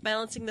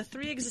balancing the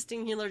 3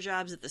 existing healer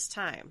jobs at this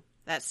time.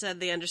 That said,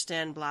 they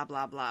understand, blah,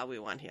 blah, blah, we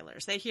want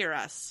healers. They hear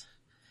us.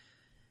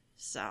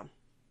 So,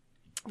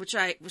 which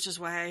is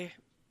why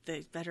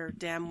they better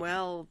damn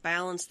well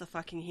balance the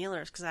fucking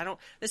healers, because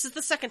this is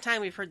the second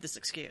time we've heard this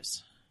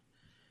excuse.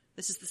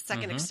 This is the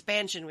second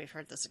expansion we've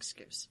heard this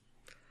excuse.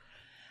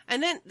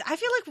 And then, I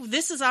feel like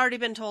this has already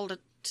been told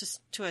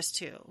to us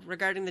too,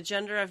 regarding the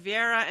gender of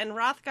Viera and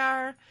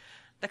Hrothgar,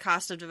 the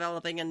cost of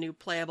developing a new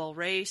playable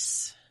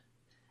race,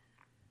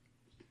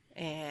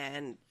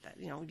 and,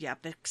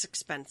 it's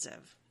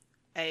expensive.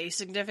 A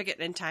significant,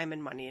 in time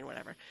and money and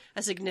whatever,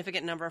 a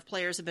significant number of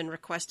players have been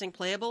requesting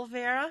playable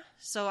Viera,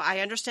 so I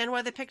understand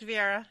why they picked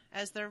Viera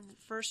as their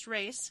first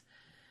race.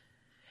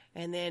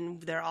 And then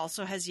there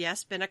also has,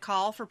 been a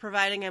call for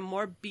providing a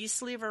more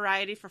beastly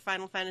variety for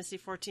Final Fantasy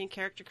XIV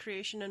character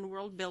creation and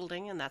world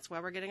building, and that's why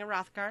we're getting a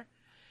Hrothgar.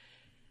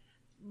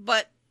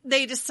 But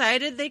they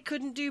decided they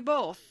couldn't do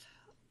both.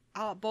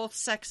 Both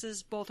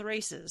sexes, both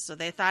races. So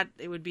they thought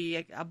it would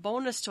be a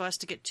bonus to us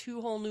to get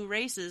 2 whole new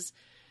races,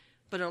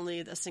 but only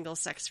a single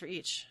sex for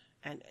each.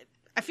 And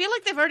I feel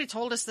like they've already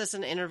told us this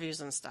in interviews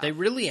and stuff. They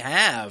really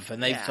have,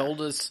 and they've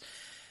told us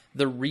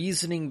the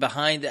reasoning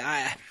behind it.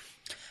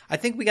 I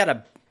think we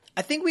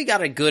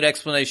got a good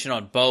explanation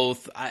on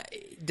both.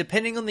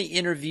 Depending on the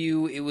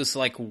interview, it was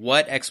like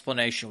what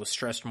explanation was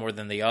stressed more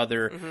than the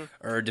other,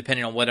 or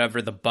depending on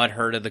whatever the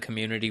butthurt of the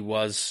community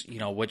was,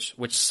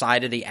 which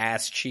side of the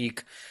ass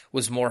cheek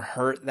was more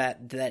hurt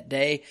that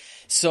day.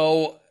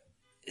 So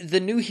the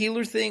new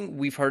healer thing,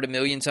 we've heard a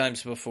million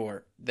times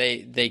before.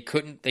 They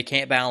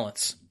can't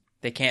balance.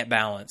 They can't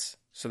balance.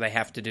 So they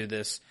have to do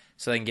this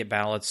so they can get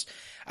balanced.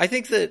 I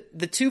think that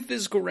the 2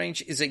 physical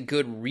range is a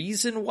good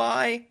reason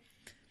why.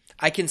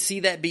 I can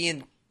see that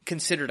being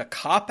considered a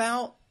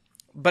cop-out,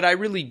 but I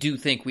really do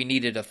think we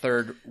needed a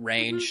 3rd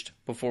ranged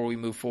before we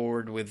move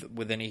forward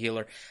with any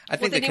healer. I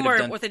think they could have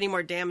done with any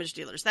more damage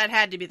dealers. That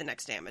had to be the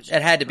next damage.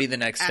 It had to be the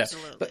next step.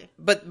 Absolutely.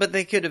 But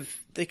they could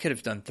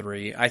have done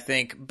 3, I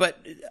think.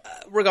 But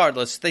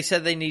regardless, they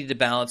said they needed to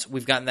balance.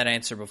 We've gotten that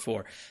answer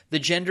before. The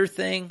gender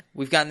thing,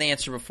 we've gotten the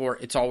answer before.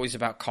 It's always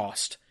about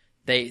cost.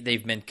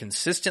 They've been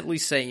consistently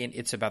saying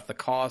it's about the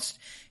cost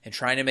and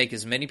trying to make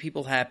as many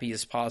people happy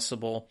as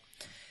possible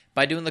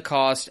by doing the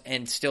cost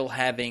and still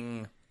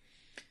having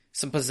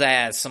some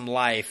pizzazz, some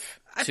life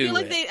I feel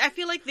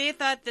like they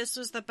thought this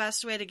was the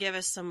best way to give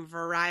us some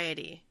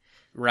variety.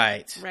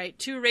 Right. Right.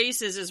 2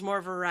 races is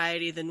more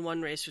variety than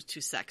 1 race with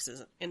 2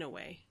 sexes, in a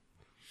way.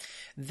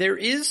 There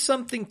is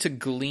something to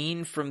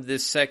glean from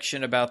this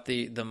section about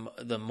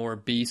the more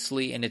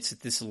beastly, and it's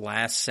this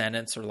last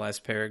sentence or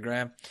last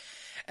paragraph.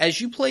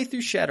 As you play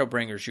through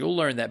Shadowbringers, you'll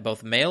learn that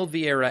both male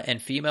Viera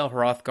and female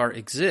Hrothgar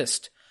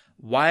exist.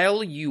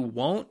 While you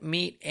won't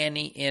meet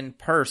any in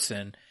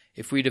person,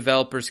 if we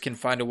developers can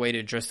find a way to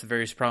address the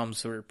various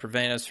problems that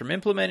prevent us from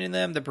implementing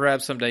them, then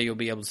perhaps someday you'll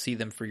be able to see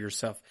them for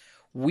yourself.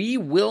 We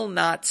will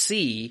not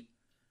see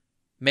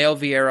male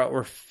Viera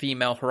or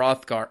female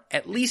Hrothgar,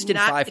 at least in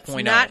 5.0.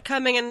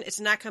 It's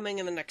not coming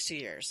in the next 2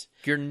 years.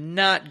 You're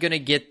not going to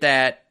get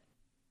that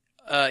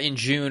in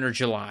June or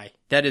July.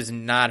 That is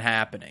not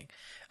happening.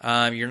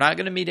 You're not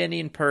going to meet any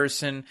in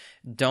person.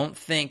 Don't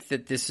think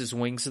that this is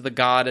Wings of the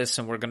Goddess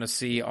and we're going to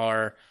see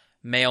our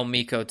male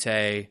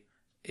Mikote.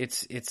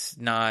 It's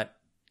not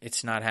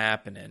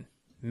happening.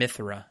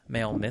 Mithra,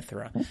 male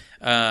Mithra,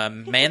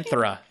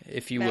 Manthra,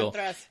 if you will.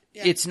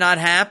 Yeah. It's not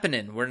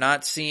happening. We're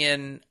not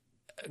seeing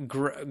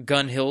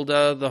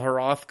Gunhilda, the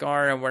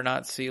Hrothgar, and we're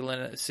not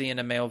seeing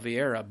a male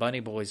Viera.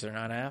 Bunny boys are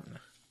not happening.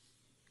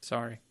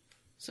 Sorry.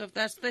 So if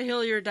that's the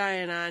hill you're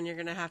dying on, you're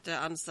gonna have to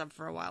unsub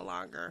for a while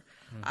longer.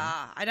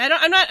 And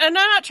I'm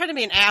not trying to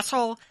be an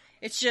asshole.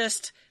 It's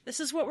just this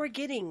is what we're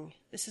getting.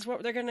 This is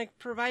what they're gonna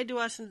provide to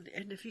us, and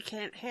if you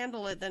can't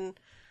handle it, then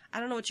I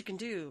don't know what you can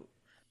do.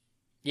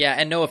 Yeah,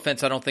 and no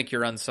offense, I don't think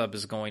your unsub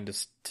is going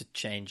to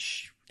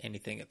change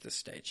anything at this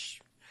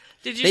stage.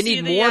 They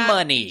need more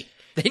money.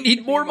 They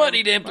need more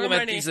money to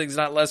implement these things,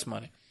 not less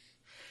money.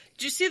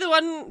 Did you see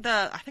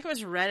I think it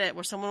was Reddit,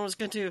 where someone was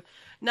going to,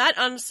 not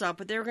unsub,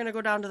 but they were going to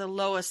go down to the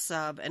lowest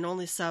sub and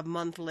only sub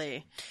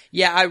monthly.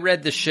 Yeah, I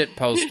read the shit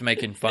post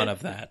making fun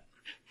of that.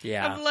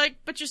 Yeah. I'm like,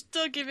 but you're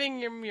still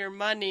giving them your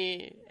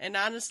money, and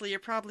honestly, you're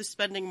probably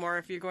spending more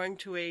if you're going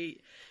to a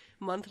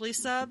monthly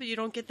sub. You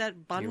don't get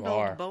that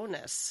bundled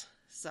bonus.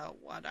 So,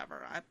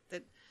 whatever.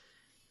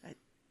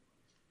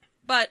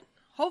 But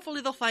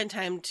hopefully they'll find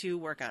time to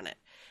work on it.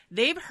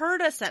 they've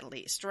heard us at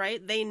least,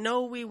 right? They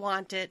know we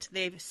want it.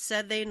 They've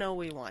said they know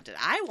we want it.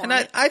 I want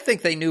it. I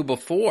think they knew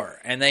before,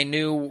 and they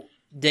knew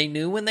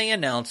when they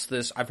announced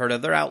this. I've heard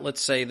other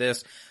outlets say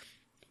this,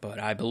 but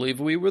I believe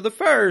we were the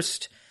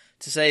first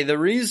to say the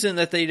reason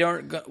that they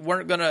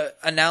weren't going to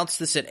announce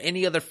this at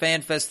any other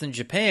fan fest in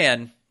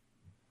Japan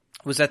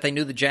was that they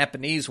knew the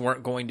Japanese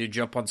weren't going to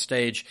jump on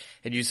stage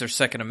and use their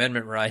Second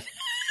Amendment right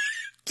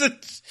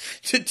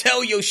to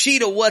tell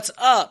Yoshida what's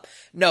up.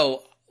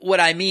 No, what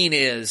I mean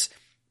is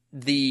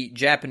the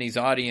Japanese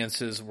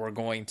audiences were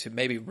going to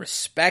maybe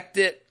respect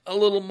it a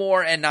little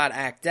more and not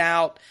act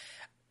out,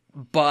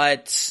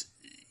 but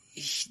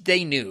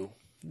they knew.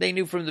 They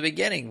knew from the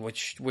beginning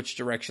which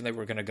direction they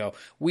were going to go.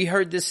 We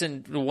heard this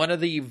in one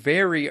of the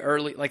very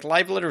early, like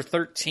Live Letter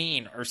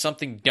 13 or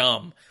something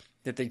dumb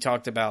that they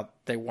talked about.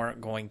 They weren't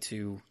going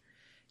to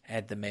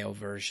add the male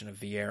version of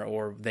Vieira,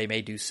 or they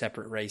may do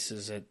separate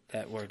races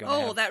that were going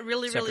to have that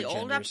really separate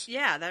old genders.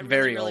 that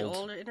Very really old.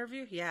 old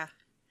interview. Yeah.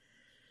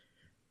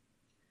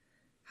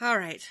 All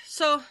right.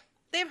 So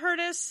they've heard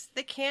us.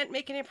 They can't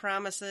make any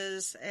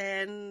promises,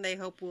 and they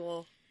hope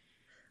we'll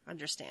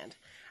understand.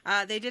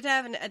 They did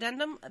have an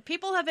addendum.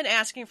 People have been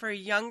asking for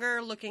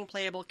younger-looking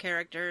playable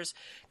characters,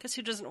 because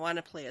who doesn't want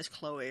to play as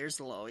Chloe or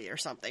Zoe or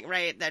something,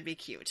 right? That'd be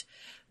cute.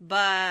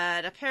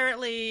 But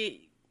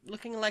apparently,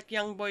 looking like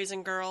young boys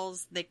and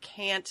girls, they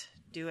can't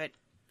do it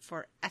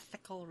for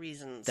ethical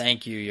reasons.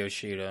 Thank you,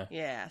 Yoshida.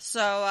 Yeah,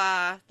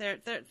 so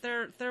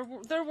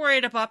they're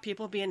worried about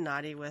people being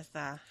naughty with.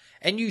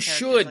 And you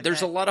should. like There's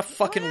that. a lot of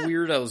fucking yeah.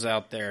 weirdos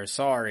out there.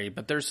 Sorry,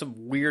 but there's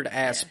some weird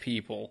ass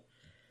people.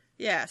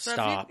 Yeah, so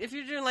Stop. if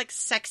you're doing like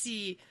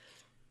sexy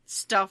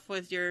stuff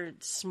with your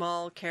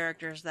small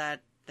characters,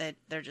 that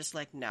they're just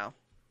like no.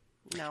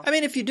 I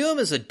mean, if you do them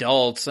as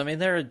adults, I mean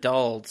they're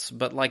adults,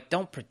 but like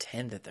don't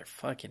pretend that they're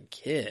fucking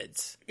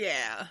kids.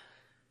 Yeah.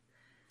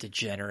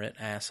 Degenerate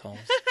assholes.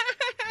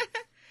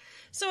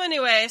 So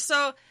anyway,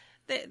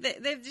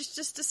 they've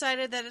just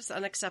decided that it's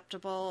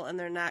unacceptable and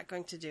they're not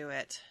going to do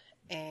it,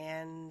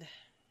 and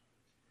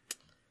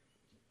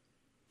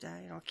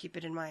I'll keep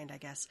it in mind, I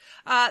guess.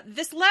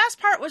 This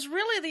last part was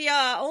really the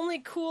only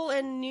cool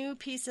and new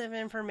piece of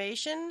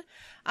information.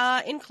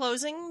 In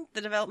closing,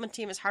 the development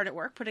team is hard at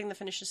work putting the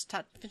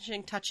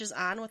finishing touches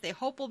on what they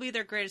hope will be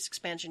their greatest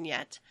expansion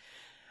yet.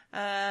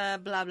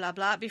 Blah, blah,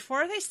 blah.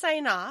 Before they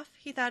sign off,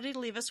 he thought he'd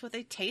leave us with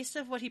a taste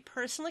of what he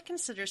personally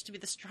considers to be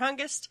the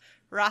strongest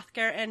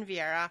Hrothgar and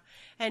Vieira.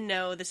 And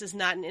no, this is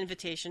not an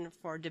invitation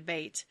for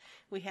debate.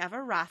 We have a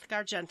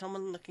Hrothgar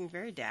gentleman looking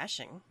very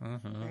dashing,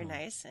 very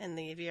nice, and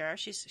the Vieira,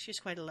 she's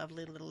quite a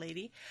lovely little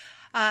lady.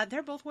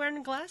 They're both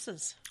wearing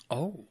glasses.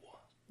 Oh.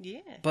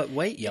 Yeah. But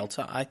wait,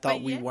 Yelta, I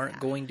thought we weren't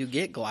going to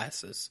get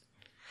glasses.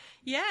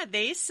 Yeah,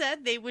 they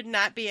said they would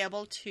not be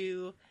able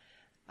to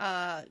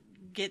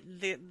get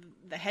the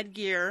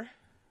headgear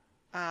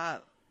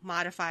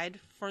modified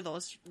for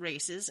those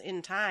races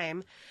in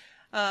time.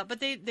 But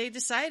they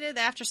decided,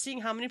 after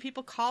seeing how many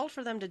people called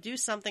for them to do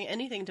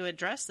anything to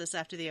address this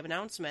after the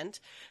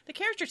announcement, the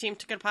character team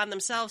took it upon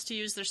themselves to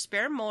use their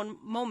spare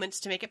moments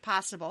to make it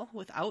possible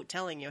without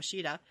telling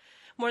Yoshida.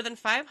 More than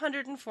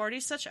 540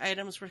 such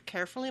items were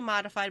carefully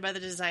modified by the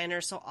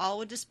designer so all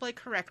would display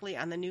correctly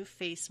on the new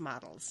face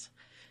models.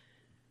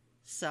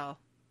 So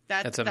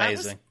that's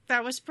amazing.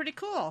 That was pretty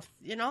cool.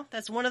 You know,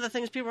 that's one of the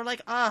things people were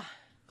like,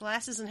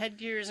 glasses and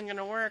headgear isn't going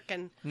to work.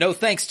 And no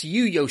thanks to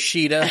you,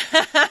 Yoshida.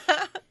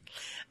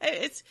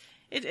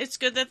 It's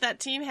good that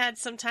team had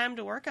some time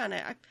to work on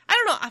it.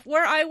 I don't know.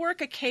 Where I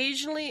work,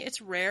 occasionally,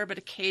 it's rare, but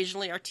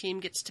occasionally our team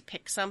gets to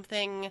pick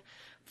something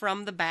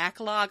from the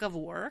backlog of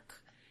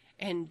work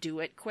and do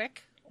it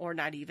quick or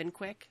not even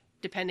quick,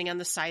 depending on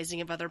the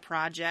sizing of other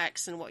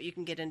projects and what you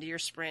can get into your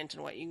sprint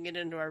and what you can get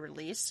into our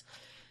release.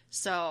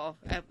 So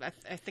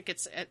I think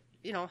it's,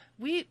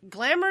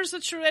 glamour's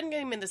the true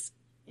endgame in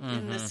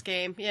this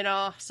game, you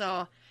know.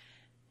 So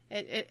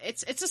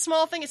it's a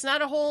small thing. It's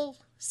not a whole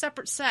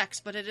separate sex,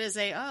 but it is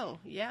we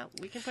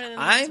can put in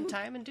some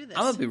time and do this.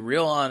 I'm gonna be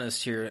real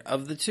honest here.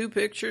 Of the two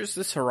pictures,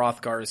 this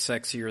Hrothgar is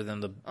sexier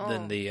than the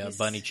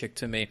bunny chick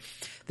to me.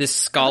 This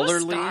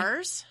scholarly are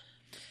those scars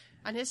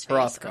on his face.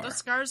 Hrothgar. Are those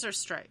scars or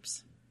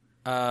stripes?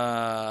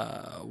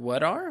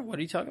 What are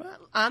you talking about?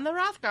 On the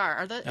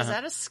Hrothgar, is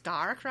that a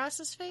scar across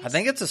his face? I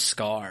think it's a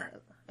scar.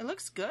 It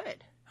looks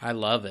good. I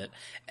love it,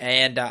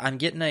 and I'm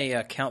getting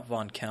a Count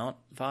Von Count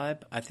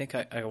vibe. I think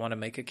I want to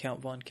make a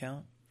Count Von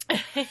Count.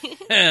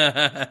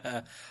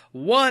 I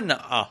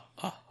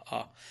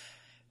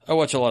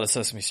watch a lot of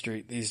Sesame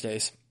Street these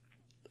days.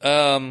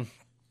 They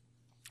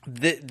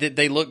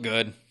look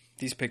good.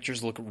 These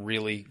pictures look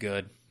really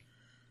good.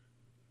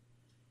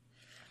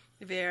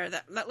 There,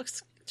 that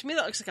looks to me.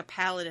 That looks like a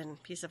paladin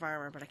piece of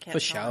armor, but I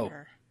can't tell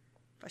her.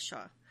 For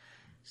sure,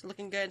 it's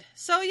looking good.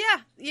 So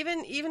yeah,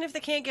 even if they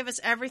can't give us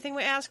everything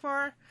we ask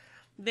for,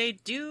 they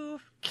do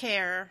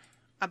care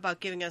about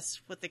giving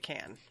us what they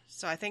can.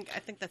 So I think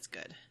that's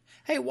good.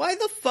 Hey, why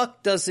the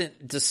fuck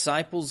doesn't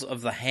Disciples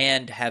of the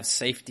Hand have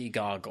safety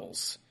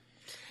goggles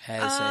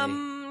as a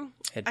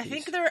headpiece? I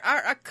think there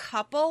are a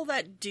couple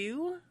that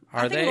do,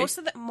 Are they?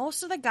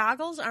 Most of the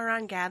goggles are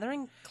on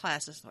gathering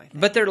classes, though, I think.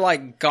 But they're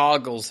like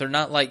goggles. They're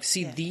not like,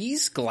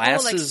 these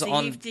glasses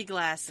like safety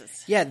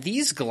glasses. Yeah,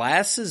 these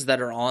glasses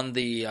that are on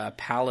the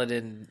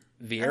Paladin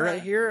Viera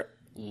here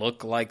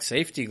look like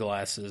safety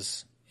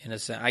glasses in a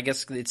sense. I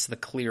guess it's the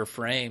clear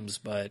frames,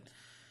 but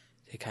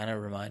they kind of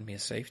remind me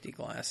of safety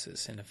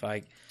glasses. And if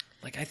I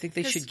think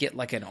they should get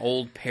like an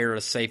old pair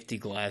of safety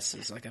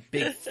glasses, like a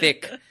big,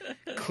 thick,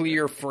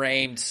 clear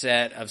framed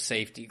set of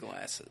safety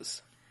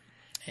glasses.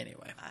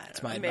 Anyway,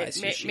 that's my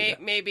advice.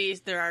 Maybe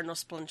there are no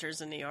splinters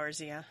in the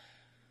Eorzea.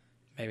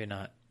 Maybe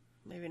not.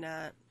 Maybe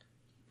not.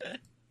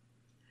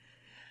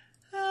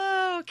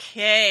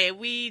 Okay,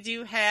 we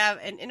do have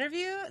an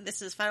interview.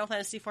 This is Final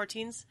Fantasy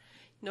XIV's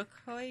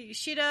Nokoi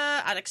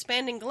Yoshida on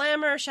expanding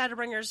glamour,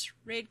 Shadowbringers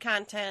raid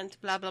content,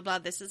 blah, blah, blah.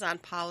 This is on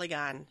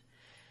Polygon.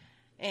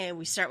 And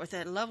we start with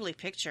that lovely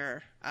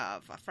picture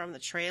from the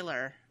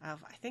trailer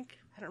of, I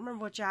don't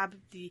remember what job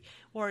the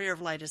Warrior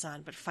of Light is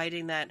on, but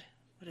fighting that...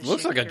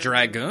 Looks like a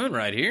dragoon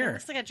right here. It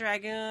looks like a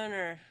dragoon,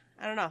 or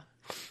I don't know.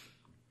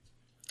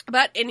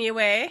 But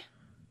anyway,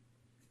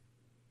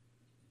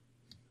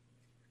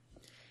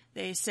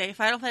 they say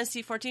Final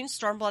Fantasy XIV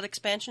Stormblood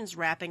expansion is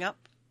wrapping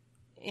up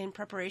in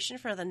preparation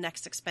for the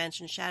next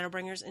expansion,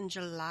 Shadowbringers, in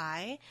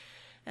July.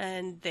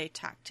 And they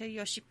talk to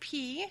Yoshi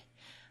P.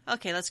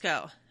 Okay, let's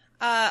go.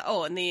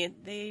 And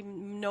they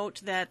note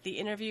that the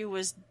interview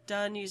was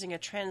done using a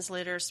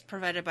translator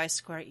provided by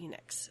Square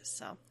Enix.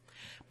 So,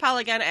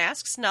 Polygon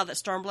asks, now that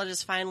Stormblood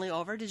is finally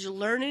over, did you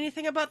learn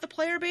anything about the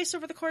player base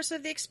over the course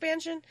of the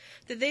expansion?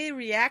 Did they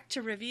react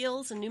to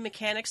reveals and new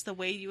mechanics the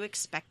way you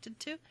expected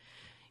to?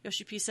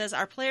 Yoshi P says,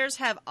 our players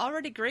have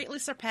already greatly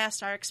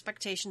surpassed our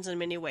expectations in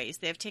many ways.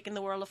 They have taken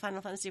the world of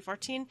Final Fantasy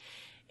XIV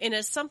in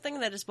as something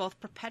that is both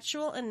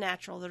perpetual and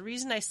natural. The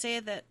reason I say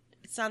that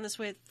it's on this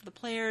way for the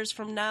players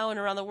from now and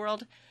around the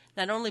world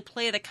not only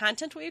play the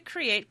content we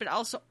create, but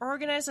also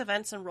organize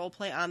events and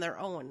roleplay on their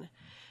own.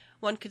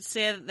 One could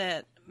say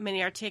that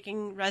many are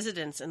taking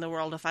residence in the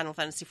world of Final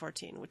Fantasy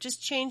XIV, which is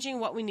changing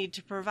what we need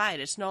to provide.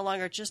 It's no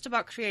longer just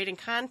about creating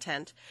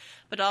content,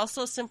 but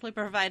also simply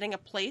providing a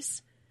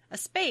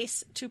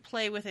space to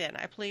play within.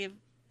 I believe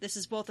this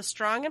is both a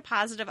strong and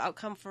positive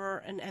outcome for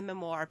an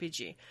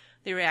MMORPG.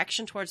 The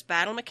reaction towards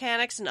battle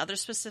mechanics and other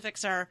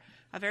specifics are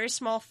a very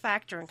small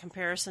factor in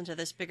comparison to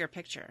this bigger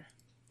picture.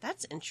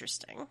 That's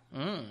interesting.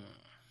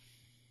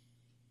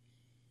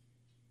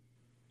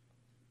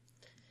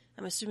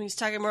 I'm assuming he's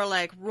talking more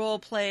like role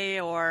play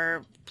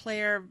or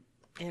player,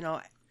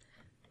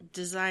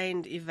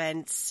 designed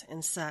events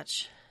and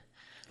such,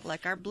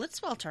 like our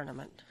Blitzwell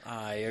tournament.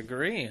 I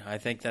agree. I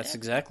think that's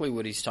exactly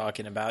what he's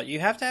talking about. You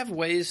have to have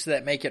ways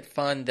that make it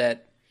fun,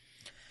 that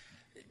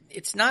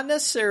it's not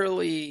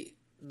necessarily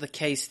the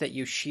case that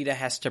Yoshida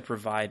has to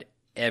provide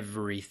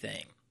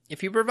everything.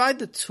 If you provide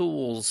the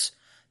tools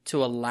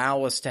to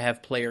allow us to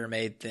have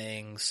player-made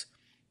things,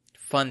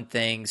 fun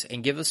things,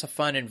 and give us a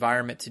fun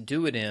environment to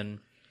do it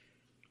in,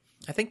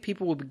 I think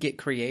people will get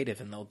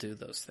creative and they'll do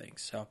those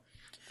things. So,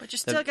 but you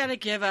still got to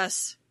give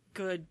us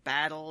good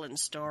battle and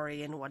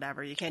story and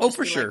whatever. You can't just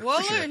be like,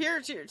 well,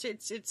 here,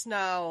 it's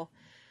now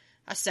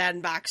a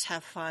sandbox,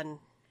 have fun.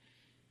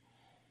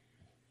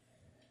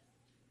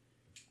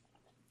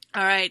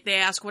 All right, they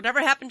ask, whatever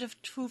happened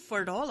to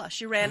Fordola?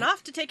 She ran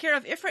off to take care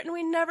of Ifrit and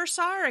we never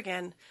saw her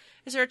again.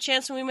 Is there a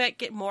chance we might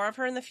get more of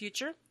her in the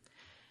future?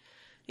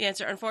 The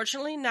answer,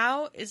 unfortunately,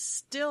 now is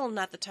still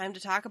not the time to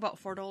talk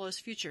about Fordola's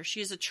future.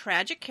 She is a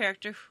tragic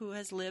character who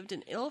has lived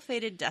an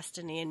ill-fated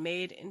destiny and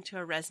made into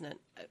a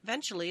resonant.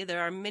 Eventually,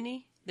 there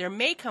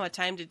may come a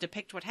time to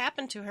depict what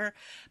happened to her,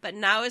 but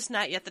now is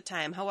not yet the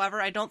time.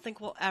 However, I don't think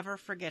we'll ever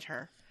forget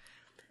her.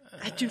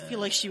 I do feel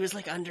like she was,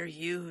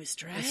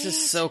 underused, right? This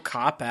is so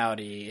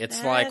cop-outy.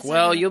 It's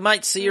you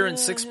might see her in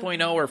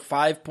 6.0 or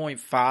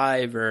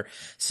 5.5 or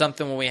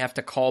something when we have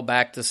to call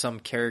back to some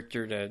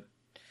character to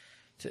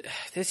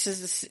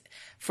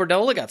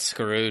Fordola got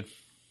screwed.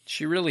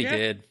 She really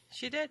did.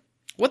 She did.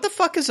 What the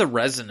fuck is a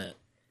resonant?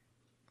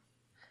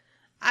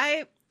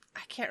 I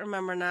can't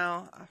remember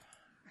now.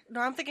 No,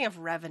 I'm thinking of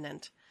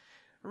Revenant.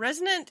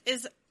 Resonant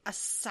is a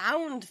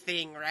sound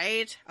thing,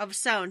 right? Of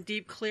sound,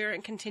 deep, clear,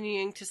 and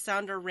continuing to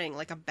sound or ring,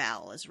 like a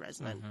bell is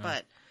resonant. Mm-hmm.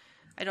 But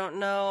I don't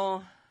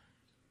know.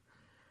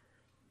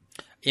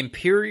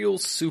 Imperial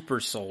Super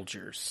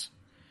Soldiers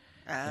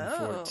in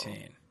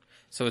 14.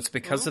 So it's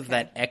because of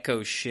that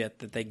echo shit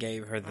that they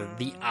gave her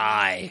the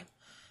eye,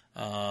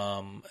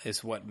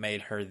 is what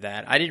made her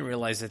that. I didn't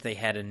realize that they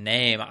had a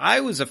name. I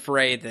was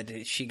afraid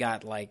that she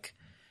got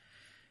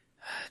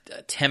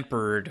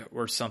tempered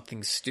or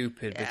something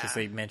stupid because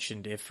they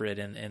mentioned Ifrit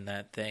in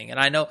that thing. And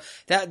I know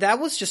that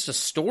was just a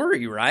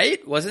story,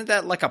 right? Wasn't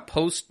that like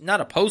not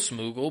a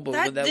post-Moogle,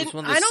 but that was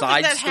one of the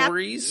side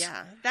stories?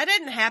 That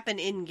didn't happen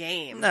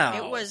in-game. No.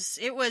 It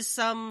was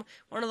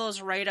one of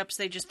those write-ups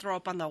they just throw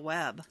up on the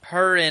web.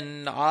 Her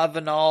and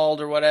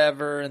Avenald or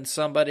whatever, and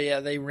somebody,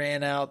 they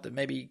ran out that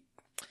maybe,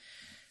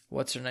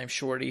 what's her name,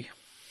 Shorty?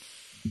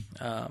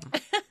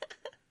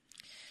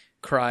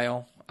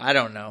 Cryle. I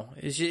don't know.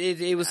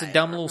 It was a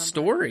dumb little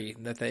story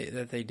that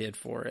they did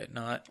for it,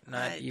 not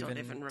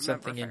even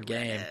something in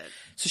game.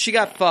 So she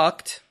got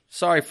fucked.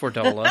 Sorry,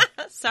 Fordola.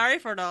 Sorry,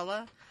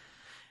 Fordola.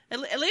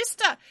 At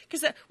least,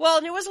 because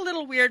and it was a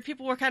little weird.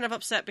 People were kind of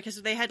upset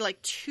because they had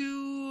like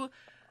two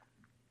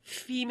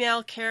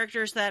female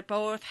characters that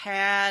both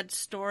had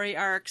story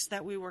arcs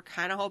that we were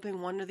kind of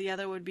hoping one or the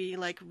other would be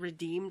like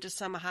redeemed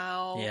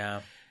somehow.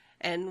 Yeah.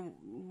 And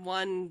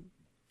one,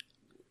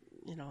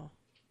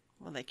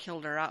 they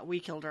killed her off. We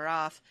killed her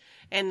off,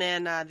 and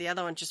then the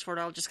other one, just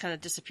Fordola, just kind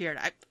of disappeared.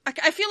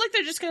 I feel like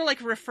they're just gonna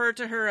like refer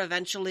to her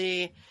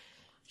eventually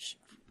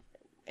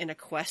in a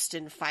quest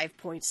in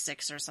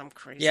 5.6 or some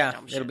crazy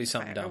dumb shit. It'll be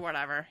something dumb or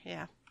whatever.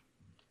 Yeah.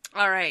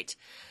 All right.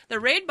 The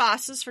raid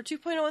bosses for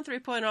 2.0 and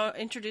 3.0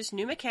 introduced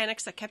new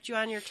mechanics that kept you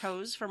on your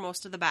toes for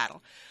most of the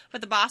battle.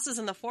 But the bosses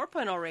in the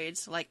 4.0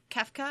 raids, like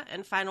Kefka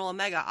and Final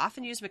Omega,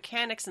 often use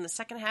mechanics in the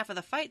second half of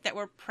the fight that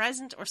were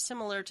present or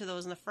similar to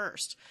those in the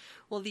first.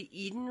 Will the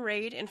Eden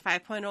raid in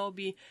 5.0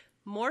 be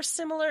more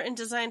similar in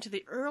design to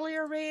the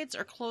earlier raids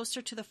or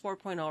closer to the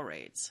 4.0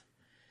 raids?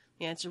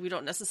 The answer, we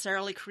don't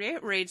necessarily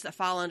create raids that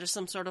fall under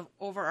some sort of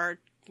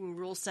overarching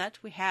rule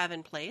set we have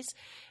in place.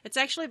 It's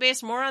actually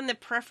based more on the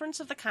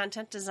preference of the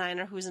content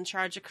designer who's in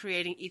charge of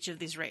creating each of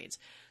these raids.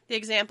 The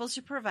examples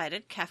you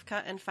provided,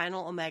 Kefka and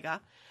Final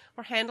Omega,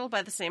 were handled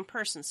by the same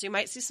person, so you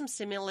might see some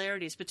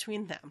similarities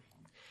between them.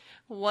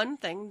 One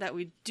thing that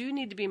we do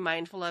need to be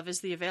mindful of is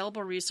the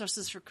available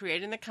resources for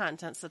creating the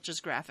content, such as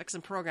graphics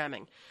and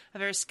programming. A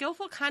very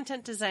skillful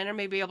content designer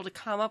may be able to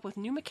come up with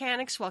new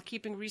mechanics while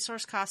keeping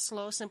resource costs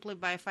low simply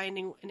by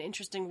finding an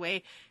interesting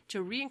way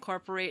to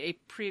reincorporate a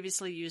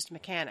previously used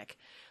mechanic.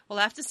 We'll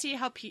have to see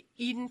how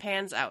Eden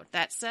pans out.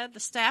 That said, the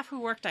staff who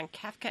worked on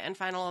Kefka and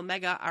Final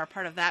Omega are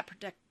part of that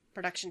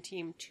production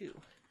team too.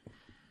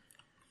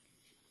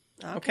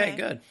 Okay,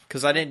 good.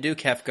 Because I didn't do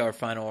Kefka or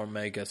Final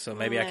Omega, so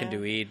maybe I can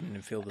do Eden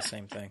and feel the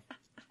same thing.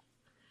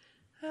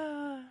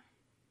 Final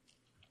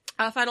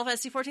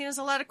Fantasy XIV has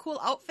a lot of cool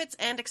outfits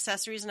and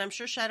accessories, and I'm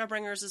sure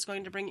Shadowbringers is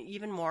going to bring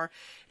even more.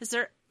 Is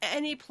there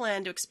any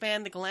plan to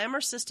expand the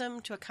glamour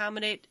system to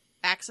accommodate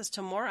access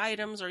to more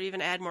items or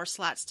even add more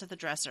slots to the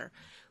dresser?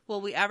 Will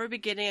we ever be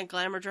getting a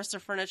glamour dresser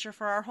furniture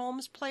for our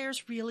homes?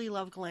 Players really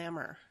love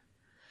glamour.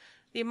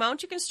 The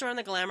amount you can store in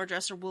the glamour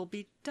dresser will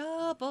be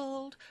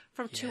doubled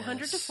from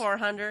 200 to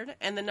 400,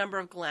 and the number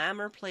of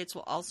glamour plates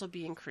will also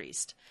be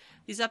increased.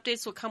 These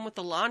updates will come with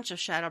the launch of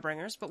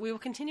Shadowbringers, but we will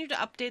continue to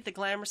update the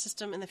glamour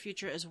system in the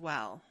future as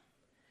well.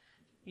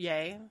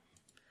 Yay.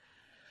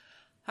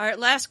 All right,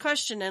 last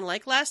question, and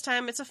like last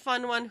time, it's a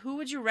fun one. Who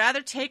would you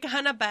rather take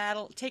on in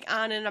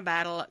a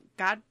battle,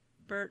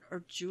 Godbert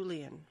or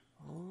Julian?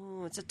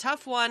 Oh, it's a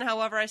tough one.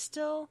 However, I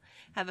still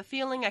have a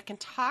feeling I can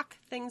talk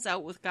things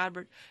out with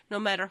Godbert. No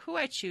matter who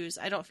I choose,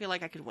 I don't feel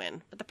like I could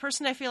win. But the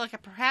person I feel like I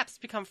perhaps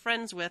become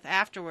friends with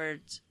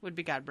afterwards would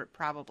be Godbert,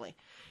 probably.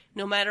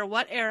 No matter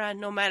what era,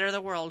 no matter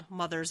the world,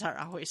 mothers are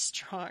always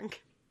strong.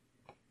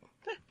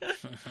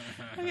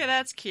 Okay,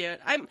 that's cute.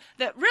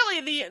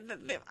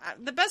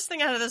 The best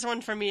thing out of this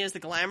one for me is the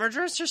glamour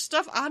dresser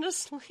stuff,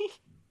 honestly.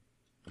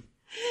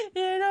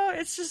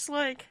 It's just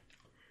like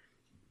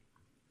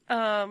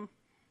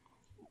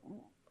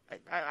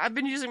I've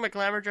been using my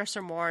glamour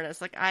dresser more, and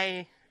it's like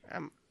I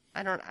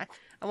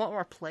want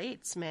more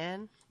plates,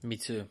 man. Me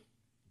too.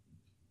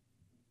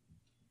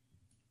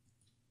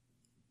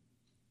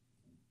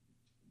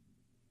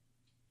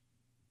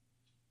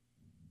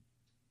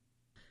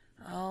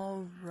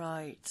 All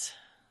right,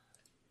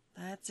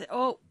 that's it.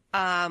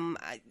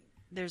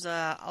 There's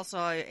also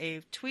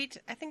a tweet,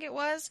 I think it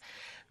was,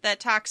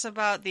 that talks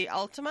about the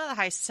Ultima, the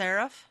High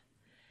Seraph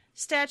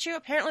statue.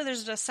 Apparently,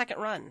 there's a second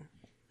run.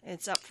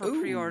 It's up for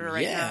pre-order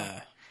right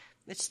now.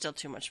 It's still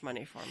too much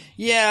money for me.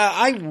 Yeah,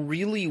 I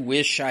really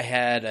wish I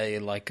had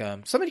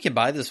somebody can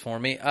buy this for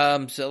me.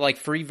 So like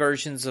free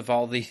versions of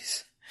all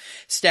these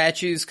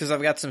statues, because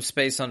I've got some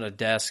space on the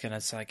desk, and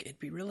it's like it'd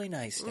be really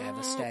nice to have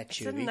a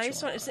statue. It's a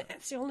nice one.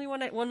 It's the only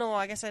one.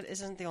 I guess it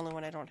isn't the only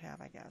one I don't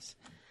have. I guess,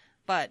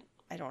 but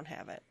I don't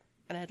have it,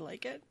 and I'd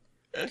like it.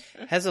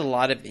 Has a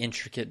lot of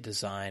intricate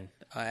design.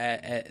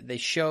 They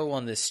show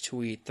on this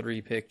tweet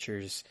 3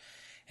 pictures,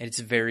 and it's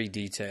very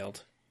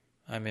detailed.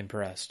 I'm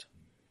impressed.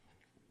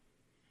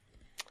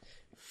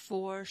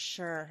 For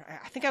sure.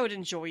 I think I would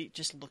enjoy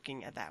just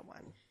looking at that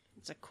one.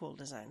 It's a cool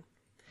design.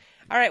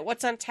 All right,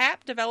 what's on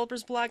tap?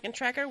 Developers blog and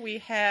tracker. We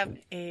have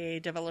a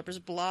developers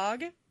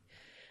blog.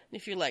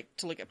 If you like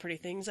to look at pretty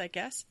things, I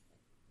guess.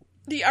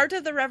 The Art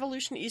of the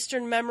Revolution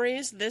Eastern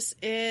Memories. This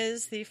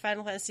is the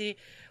Final Fantasy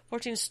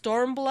XIV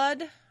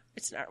Stormblood.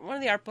 It's one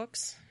of the art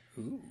books.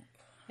 Ooh.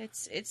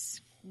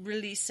 It's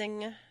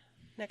releasing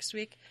next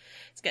week.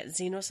 It's got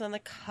Xenos on the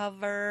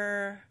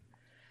cover.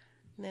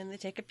 And then they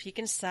take a peek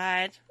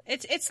inside.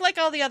 It's like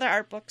all the other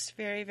art books.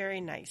 Very, very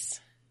nice.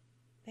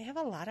 They have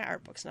a lot of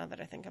art books now that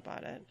I think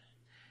about it.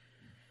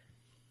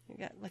 You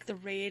got like the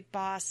raid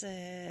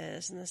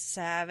bosses and the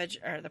savage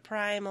or the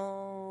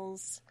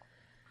primals.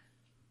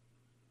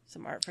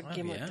 Some art for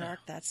Gimlet Dark.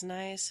 That's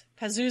nice.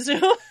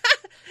 Pazuzu.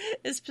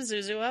 Is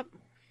Pazuzu up?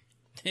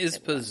 Is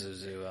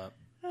Pazuzu up?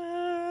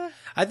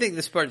 I think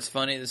this part's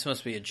funny. This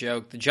must be a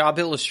joke. The job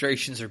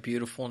illustrations are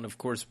beautiful, and of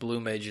course, Blue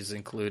Mage is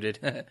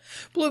included.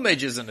 Blue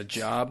Mage isn't a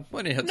job.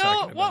 What are you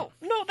talking about?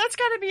 No, that's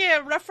got to be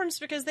a reference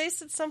because they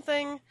said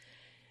something.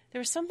 There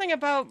was something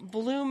about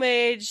Blue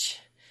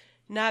Mage.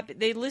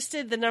 They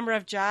listed the number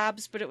of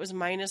jobs, but it was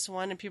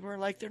 -1, and people were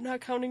like, "They're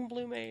not counting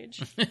Blue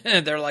Mage."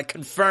 They're like,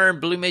 confirmed.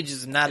 Blue Mage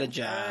is not a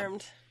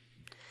job.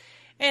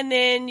 And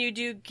then you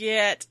do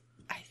get,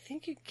 I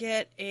think you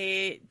get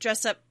a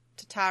dress up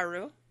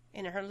Tataru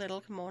in her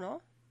little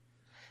kimono.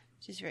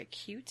 She's very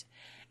cute.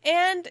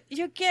 And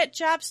you get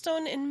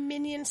Jobstone and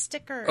Minion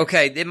stickers.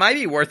 Okay, it might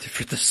be worth it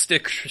for the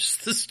stickers.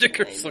 The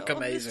stickers look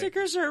amazing. The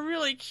stickers are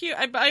really cute.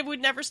 I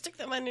would never stick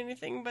them on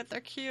anything, but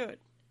they're cute.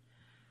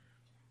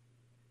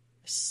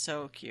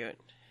 So cute.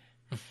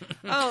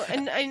 Oh,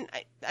 and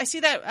I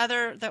see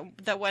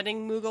that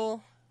wedding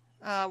Moogle.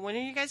 When are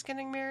you guys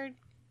getting married?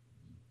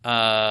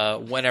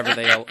 Whenever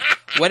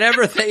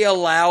they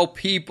allow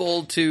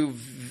people to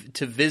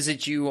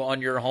visit you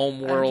on your home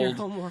world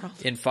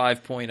in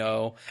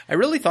 5.0. I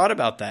really thought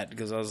about that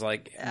because I was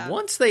like,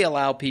 once they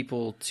allow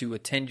people to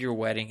attend your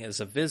wedding as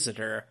a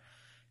visitor,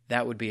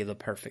 that would be the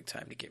perfect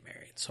time to get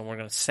married. So we're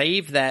going to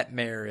save that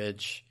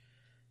marriage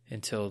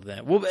until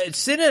then. Well,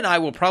 Sid and I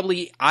will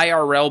probably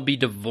IRL be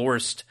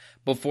divorced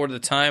before the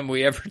time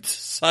we ever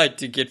decide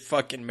to get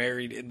fucking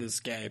married in this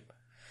game.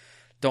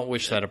 Don't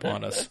wish that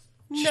upon us.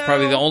 She's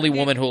probably the only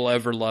woman who will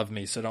ever love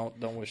me, so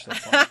don't wish that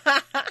upon us.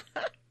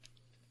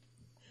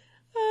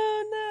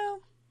 Oh,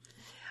 no.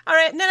 All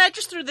right, and then I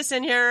just threw this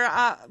in here.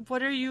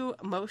 What are you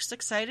most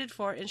excited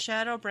for in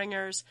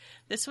Shadowbringers?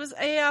 This was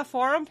a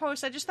forum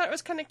post. I just thought it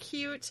was kind of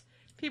cute.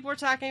 People were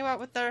talking about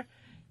with their,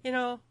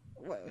 and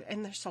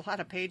there's a lot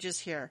of pages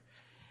here.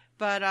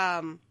 But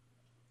I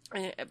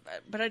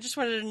just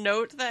wanted to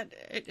note that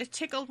it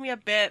tickled me a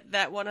bit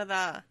that one of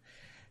the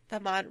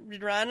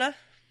Madrana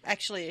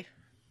actually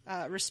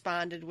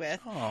responded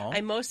with, Aww.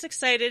 I'm most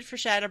excited for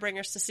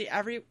Shadowbringers to see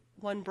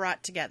everyone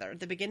brought together.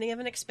 The beginning of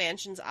an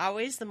expansion is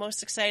always the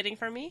most exciting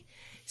for me.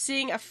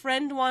 Seeing a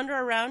friend wander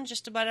around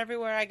just about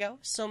everywhere I go.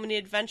 So many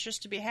adventures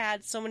to be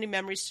had, so many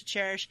memories to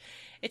cherish.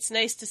 It's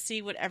nice to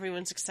see what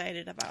everyone's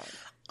excited about.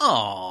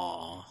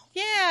 Aww.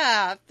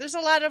 Yeah, there's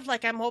a lot of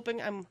I'm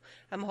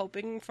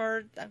hoping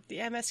for the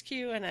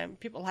MSQ, and a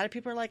lot of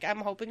people are like, I'm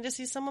hoping to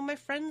see some of my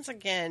friends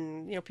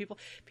again.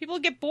 People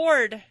get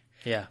bored.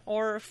 Yeah.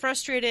 Or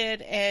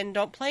frustrated and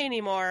don't play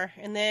anymore.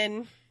 And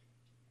then,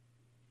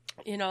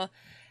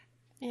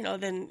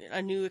 then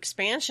a new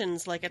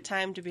expansion's like a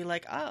time to be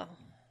like, oh,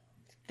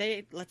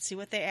 let's see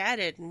what they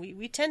added. And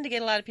we tend to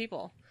get a lot of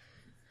people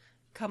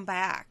come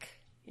back,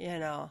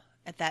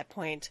 at that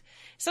point.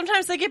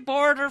 Sometimes they get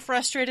bored or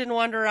frustrated and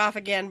wander off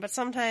again, but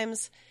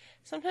sometimes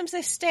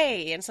they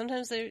stay, and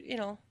sometimes they,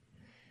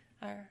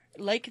 are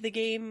like the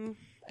game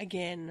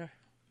again,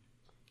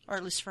 or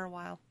at least for a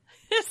while.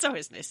 It's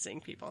always nice seeing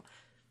people.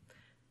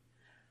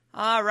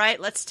 All right,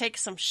 let's take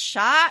some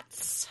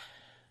shots.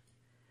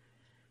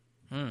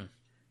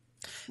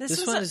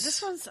 This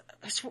one's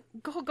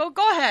go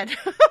ahead.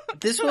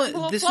 This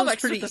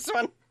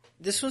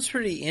one's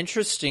pretty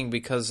interesting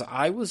because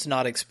I was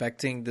not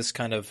expecting this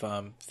kind of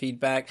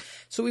feedback.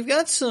 So we've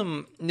got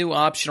some new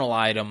optional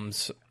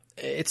items.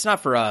 It's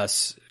not for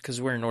us because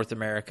we're in North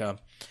America.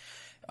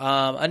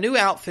 A new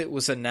outfit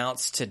was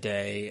announced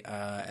today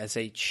as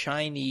a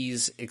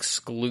Chinese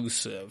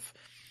exclusive.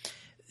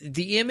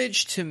 The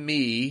image to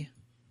me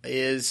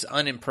is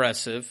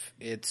unimpressive.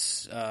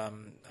 It's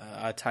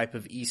a type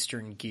of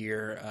Eastern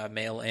gear,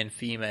 male and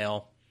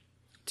female.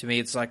 To me,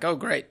 it's like, oh,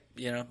 great,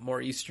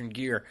 more Eastern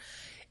gear.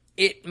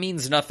 It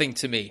means nothing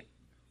to me.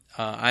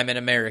 I'm an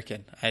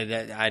American.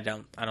 I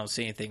don't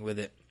see anything with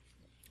it.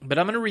 But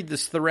I'm going to read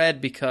this thread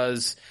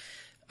because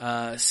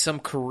some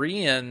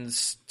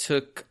Koreans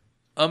took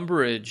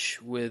umbrage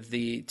with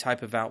the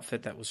type of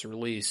outfit that was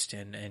released,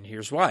 and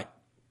here's why.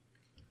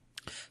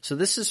 So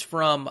this is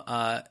from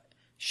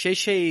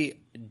Sheshe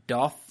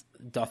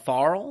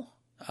Dotharl.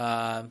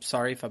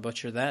 Sorry if I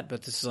butchered that,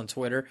 but this is on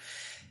Twitter.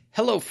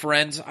 Hello,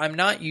 friends. I'm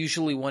not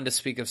usually one to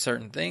speak of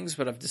certain things,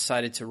 but I've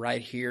decided to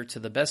write here to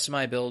the best of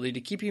my ability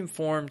to keep you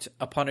informed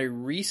upon a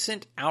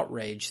recent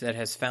outrage that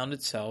has found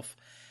itself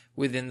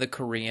within the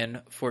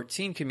Korean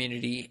 14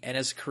 community, and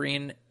as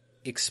Korean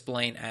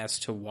explain as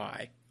to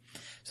why.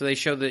 So they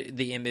show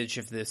the image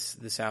of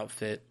this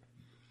outfit.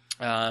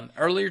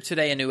 Earlier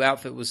today, a new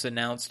outfit was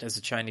announced as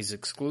a Chinese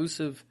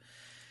exclusive.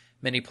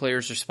 Many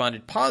players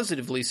responded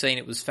positively, saying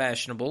it was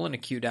fashionable and a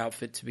cute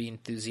outfit to be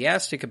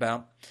enthusiastic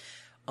about.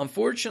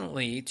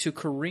 Unfortunately, to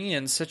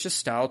Koreans, such a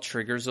style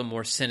triggers a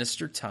more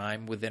sinister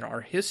time within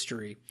our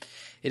history.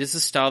 It is a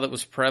style that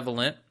was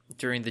prevalent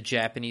during the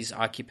Japanese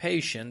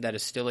occupation that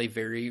is still a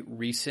very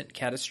recent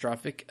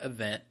catastrophic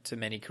event to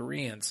many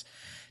Koreans.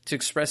 To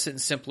express it in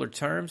simpler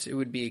terms, it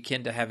would be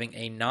akin to having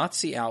a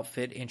Nazi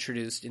outfit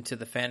introduced into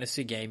the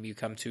fantasy game you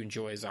come to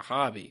enjoy as a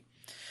hobby.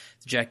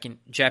 The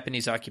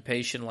Japanese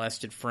occupation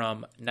lasted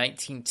from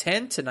 1910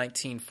 to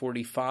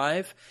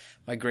 1945.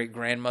 My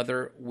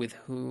great-grandmother, with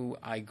who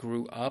I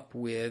grew up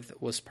with,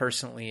 was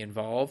personally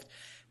involved.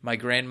 My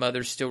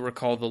grandmother still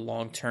recalled the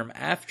long-term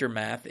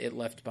aftermath it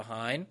left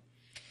behind.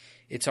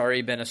 It's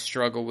already been a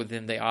struggle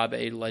within the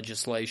Abe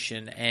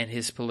legislation and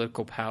his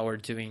political power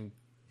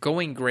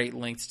going great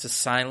lengths to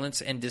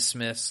silence and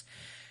dismiss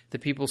the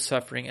people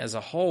suffering as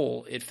a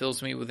whole. It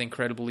fills me with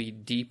incredibly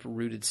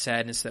deep-rooted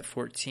sadness that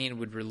 14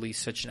 would release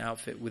such an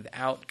outfit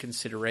without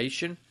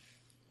consideration.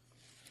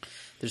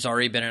 There's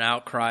already been an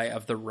outcry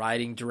of the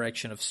writing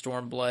direction of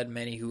Stormblood.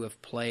 Many who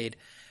have played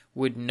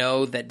would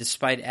know that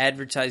despite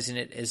advertising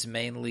it as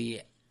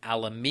mainly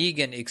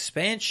Alamegan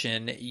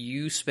expansion,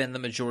 you spend the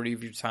majority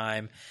of your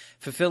time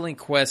fulfilling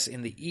quests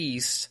in the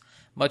East.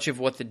 Much of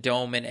what the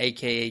Dome and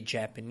aka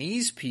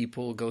Japanese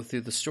people go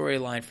through the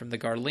storyline from the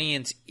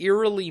Garleans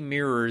eerily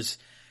mirrors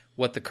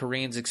what the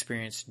Koreans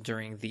experienced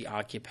during the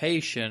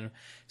occupation.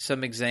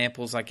 Some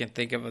examples I can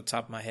think of at the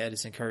top of my head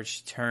is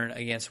encouraged to turn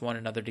against one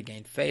another to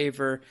gain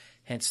favor,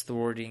 hence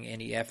thwarting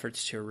any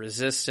efforts to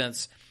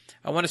resistance.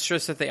 I want to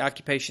stress that the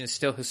occupation is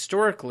still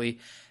historically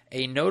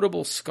a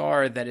notable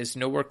scar that is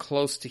nowhere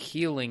close to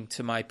healing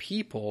to my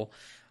people.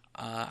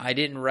 I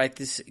didn't write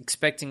this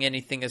expecting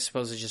anything. I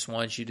suppose I just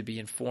wanted you to be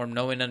informed,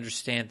 know and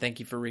understand. Thank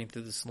you for reading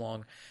through this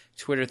long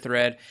Twitter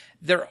thread.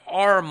 There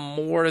are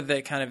more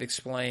that kind of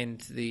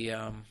explained the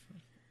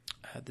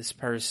this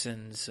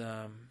person's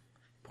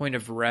point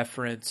of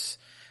reference.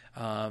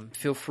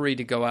 Feel free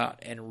to go out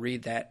and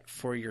read that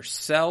for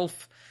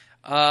yourself.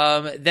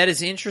 That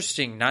is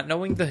interesting. Not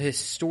knowing the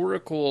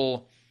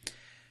historical...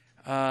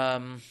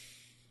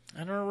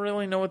 I don't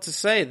really know what to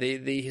say.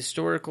 The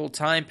historical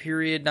time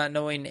period, not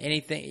knowing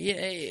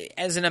anything.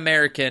 As an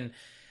American,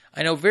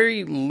 I know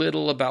very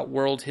little about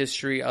world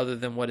history other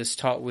than what is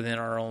taught within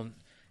our own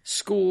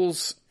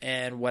schools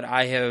and what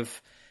I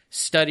have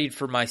studied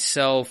for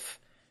myself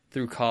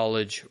through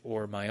college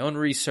or my own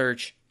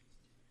research.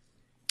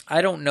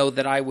 I don't know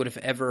that I would have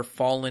ever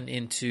fallen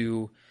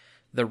into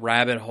the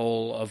rabbit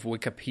hole of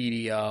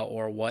Wikipedia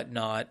or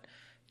whatnot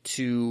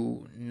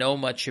to know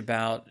much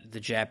about the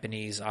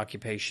Japanese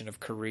occupation of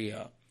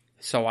Korea.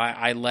 So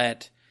I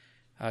let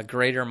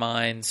greater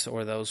minds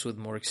or those with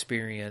more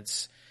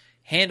experience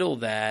handle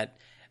that.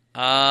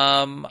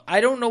 I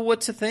don't know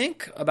what to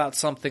think about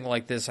something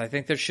like this. I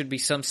think there should be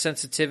some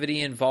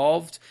sensitivity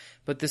involved,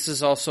 but this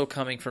is also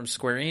coming from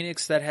Square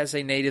Enix that has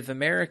a Native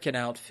American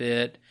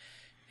outfit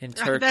in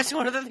That's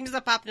one of the things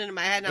that popped into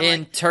my head.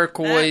 In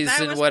turquoise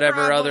that and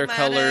whatever other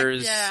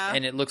colors, yeah.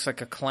 And it looks like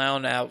a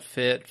clown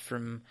outfit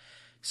from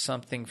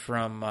something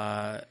from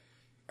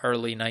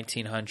early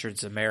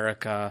 1900s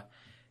America,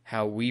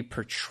 how we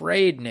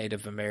portrayed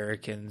Native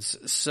Americans.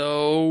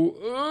 So,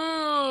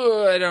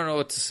 I don't know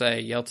what to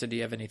say. Yelta, do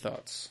you have any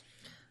thoughts?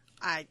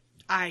 I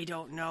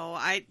don't know.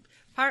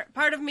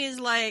 Part of me is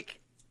like,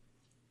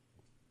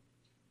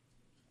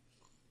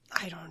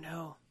 I don't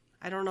know.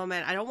 I don't know,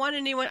 man. I don't want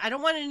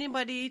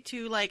anybody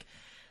to like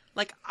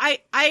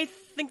I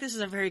think this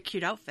is a very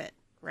cute outfit,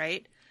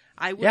 right?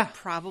 I would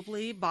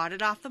probably bought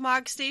it off the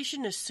Mog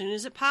Station as soon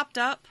as it popped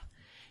up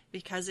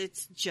because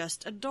it's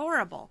just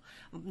adorable.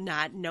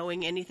 Not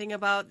knowing anything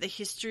about the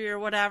history or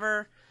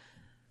whatever.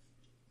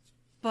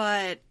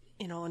 But,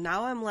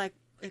 now I'm like,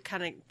 it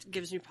kind of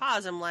gives me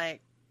pause. I'm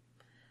like,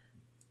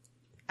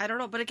 I don't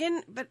know. But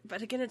again,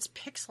 it's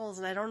pixels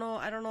and I don't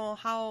know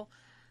how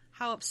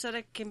upset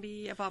I can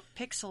be about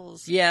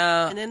pixels.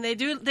 Yeah. And then they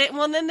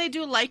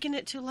do liken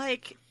it to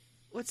like,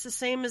 what's the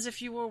same as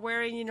if you were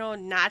wearing,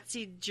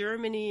 Nazi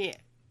Germany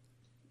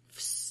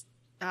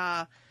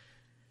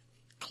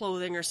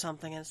clothing or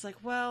something. And it's like,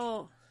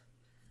 well,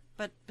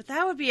 but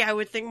that would be, I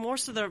would think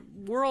most of the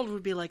world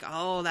would be like,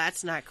 oh,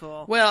 that's not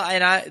cool. Well,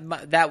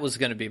 and that was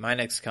going to be my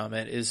next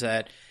comment is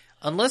that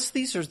unless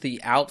these are the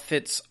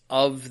outfits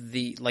of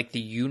the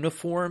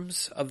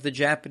uniforms of the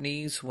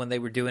Japanese when they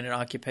were doing an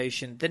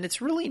occupation, then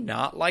it's really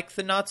not like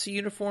the Nazi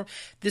uniform.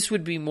 This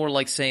would be more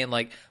like saying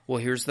like, well,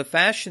 here's the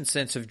fashion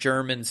sense of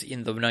Germans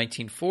in the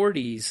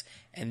 1940s,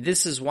 and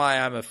this is why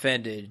I'm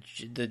offended.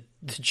 The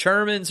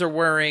Germans are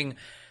wearing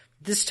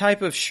this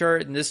type of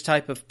shirt and this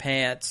type of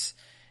pants,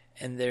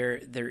 and they're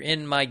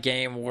in my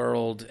game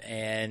world,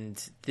 and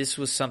this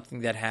was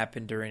something that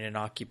happened during an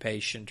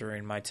occupation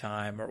during my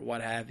time or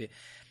what have you.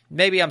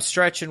 Maybe I'm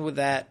stretching with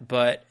that,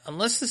 but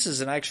unless this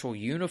is an actual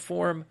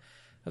uniform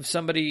of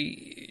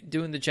somebody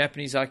doing the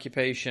Japanese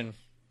occupation,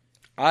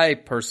 I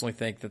personally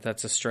think that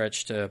that's a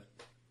stretch to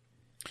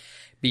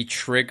be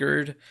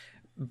triggered.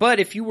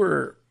 But if you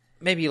were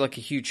maybe like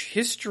a huge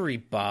history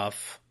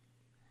buff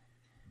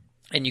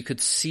and you could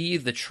see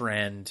the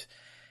trend,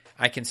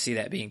 I can see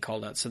that being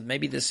called out. So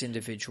maybe this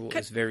individual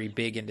is very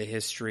big into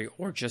history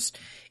or just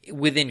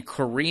within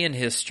Korean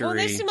history. Well,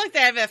 they seem like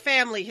they have a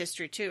family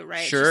history too,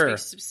 right? Sure.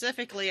 She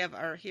specifically of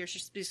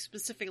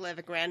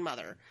a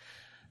grandmother.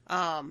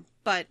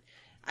 But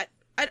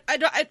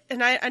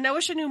I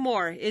wish I knew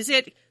more. Is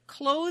it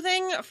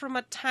clothing from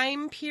a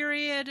time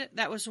period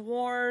that was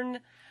worn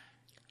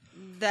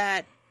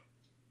that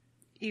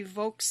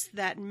evokes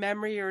that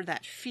memory or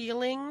that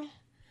feeling?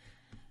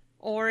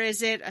 Or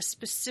is it a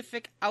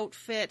specific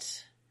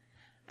outfit?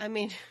 I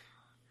mean,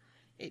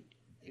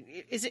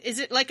 is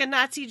it like a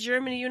Nazi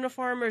Germany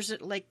uniform, or is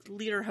it like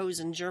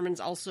Lederhosen?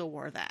 Germans also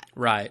wore that.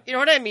 Right. You know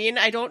what I mean?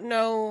 I don't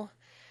know.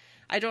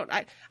 I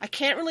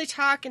can't really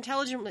talk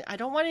intelligently. I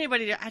don't want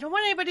anybody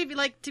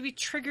to be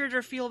triggered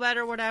or feel bad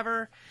or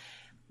whatever.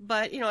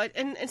 But,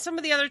 and some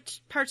of the other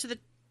parts of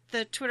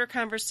the Twitter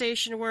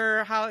conversation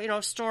were how,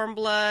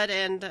 Stormblood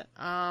and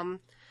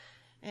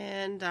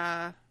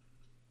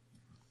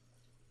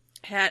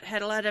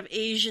had a lot of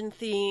Asian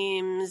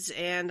themes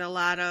and a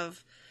lot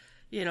of,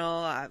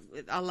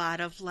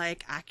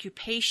 like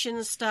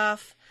occupation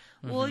stuff.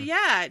 Mm-hmm. Well,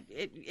 yeah,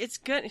 it's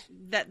good.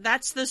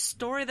 That's the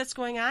story that's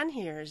going on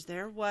here. Is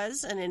there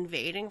was an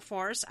invading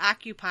force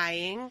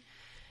occupying,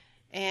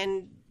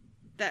 and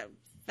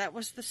that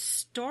was the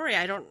story.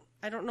 I don't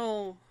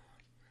know,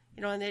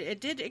 and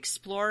it did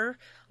explore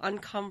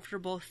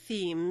uncomfortable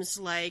themes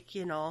like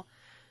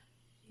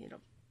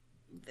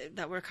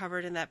that were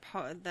covered in that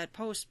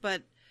post,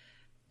 but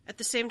at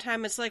the same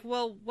time, it's like,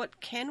 well,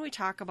 what can we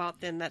talk about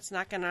then that's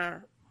not going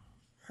to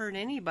hurt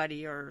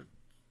anybody or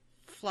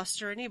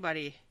fluster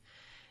anybody?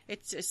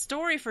 It's a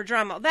story for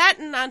drama. That,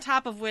 and on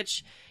top of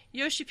which,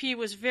 Yoshi P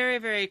was very,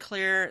 very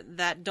clear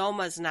that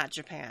Doma is not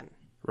Japan.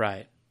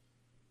 Right.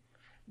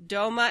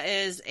 Doma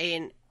is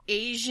an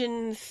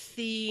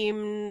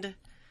Asian-themed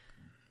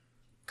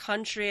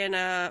country in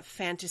a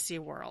fantasy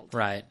world.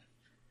 Right.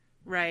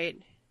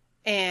 Right.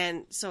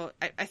 And so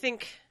I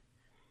think,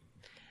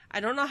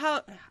 I don't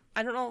know,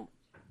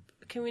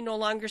 can we no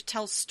longer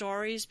tell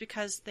stories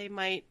because they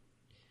might,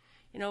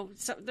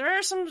 there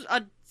are some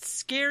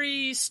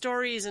scary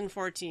stories in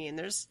 14.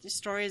 There's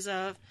stories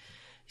of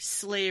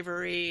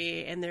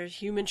slavery, and there's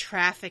human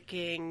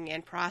trafficking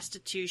and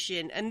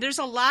prostitution, and there's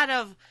a lot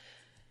of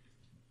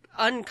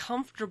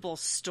uncomfortable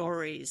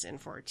stories in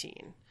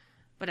 14.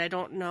 But I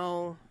don't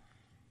know,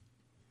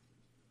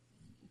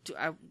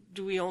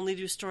 do we only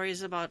do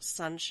stories about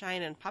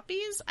sunshine and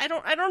puppies? I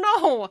don't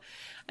know.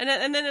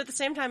 And then at the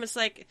same time, it's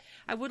like,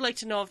 I would like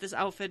to know if this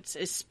outfit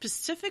is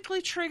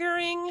specifically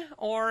triggering,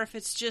 or if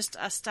it's just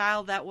a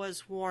style that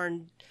was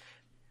worn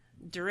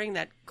during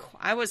that.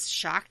 I was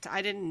shocked.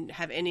 I didn't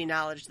have any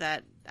knowledge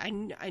that I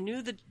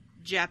knew the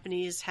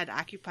Japanese had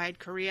occupied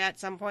Korea at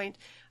some point.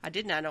 I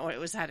did not know it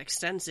was that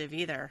extensive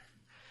either.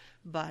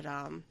 But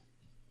I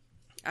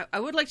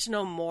would like to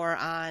know more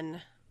on,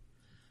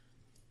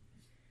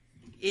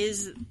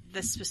 is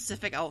the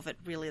specific outfit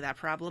really that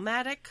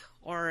problematic?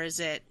 Or is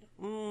it,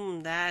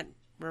 that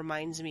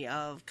reminds me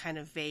of, kind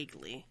of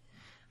vaguely?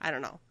 I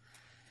don't know.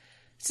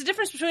 It's the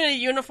difference between a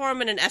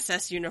uniform and an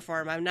SS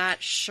uniform. I'm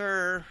not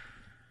sure.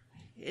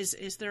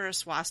 Is there a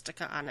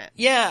swastika on it?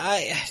 Yeah,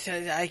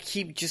 I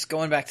keep just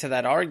going back to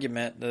that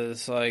argument.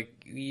 It's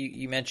like,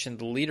 you mentioned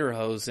the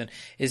Lederhosen.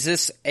 Is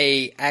this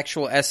a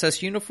actual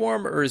SS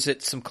uniform, or is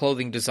it some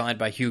clothing designed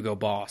by Hugo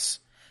Boss?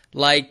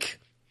 Like,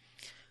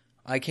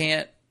 I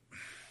can't...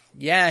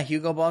 Yeah,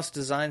 Hugo Boss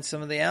designed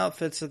some of the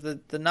outfits of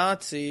the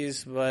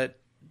Nazis, but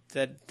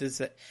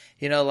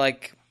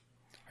like,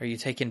 are you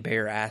taking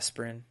Bayer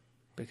aspirin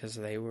because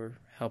they were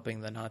helping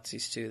the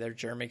Nazis too? They're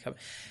German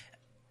company.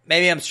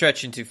 Maybe I'm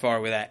stretching too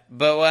far with that,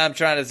 but what I'm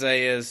trying to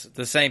say is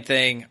the same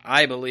thing.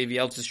 I believe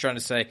Yeltsin's trying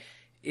to say: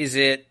 is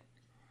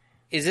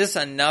this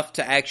enough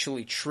to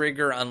actually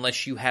trigger,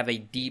 unless you have a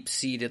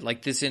deep-seated,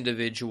 like, this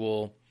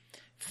individual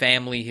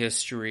family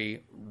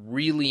history,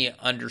 really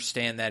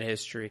understand that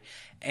history.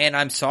 And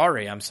I'm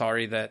sorry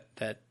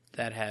that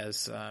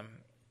has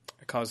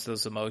caused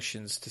those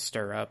emotions to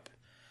stir up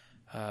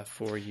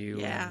for you.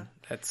 Yeah,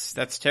 and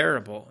that's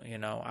terrible.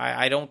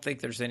 I don't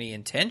think there's any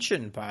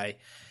intention by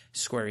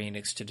Square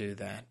Enix to do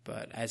that.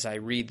 But as I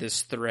read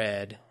this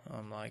thread,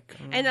 I'm like,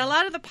 and a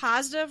lot of the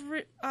positive.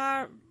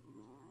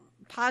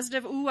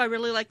 Ooh, I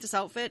really like this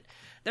outfit.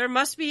 There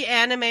must be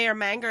anime or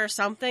manga or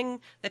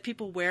something that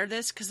people wear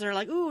this because they're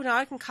like, ooh, now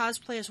I can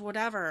cosplay as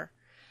whatever.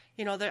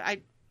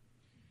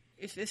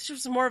 If this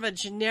was more of a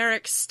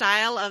generic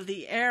style of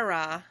the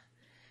era,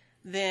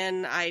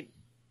 then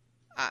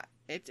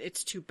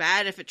it's too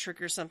bad if it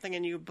triggers something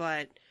in you.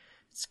 But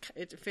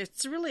if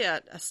it's really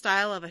a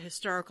style of a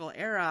historical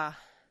era,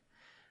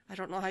 I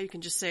don't know how you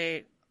can just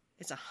say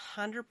it's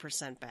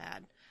 100%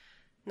 bad.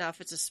 Now, if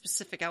it's a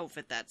specific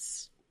outfit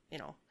that's,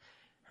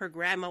 her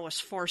grandma was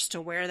forced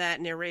to wear that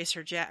and erase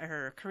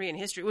her Korean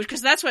history,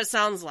 because that's what it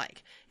sounds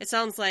like. It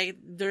sounds like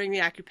during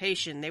the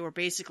occupation, they were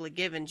basically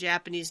given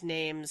Japanese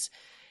names,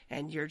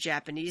 and you're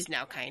Japanese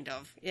now, kind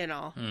of,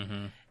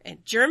 Mm-hmm.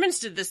 And Germans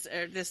did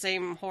the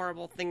same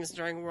horrible things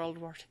during World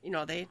War.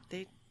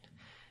 They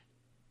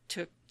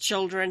took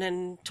children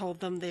and told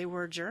them they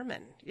were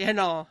German.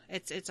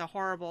 It's a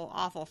horrible,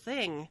 awful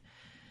thing.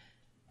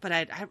 But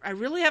I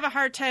really have a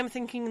hard time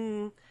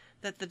thinking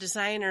that the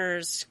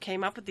designers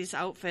came up with these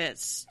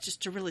outfits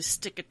just to really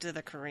stick it to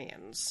the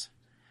Koreans.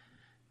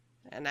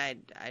 And I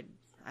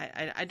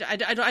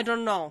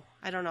don't know.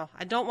 I don't know.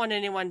 I don't want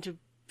anyone to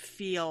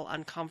feel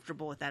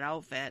uncomfortable with that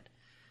outfit.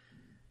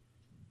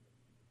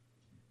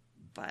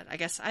 But I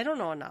guess I don't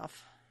know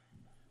enough.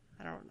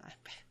 I don't know.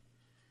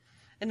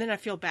 And then I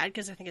feel bad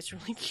because I think it's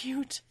really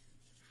cute.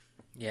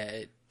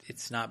 Yeah,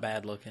 it's not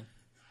bad looking.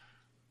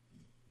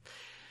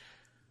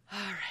 All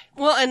right.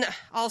 Well, and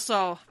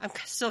also, I'm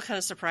still kind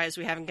of surprised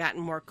we haven't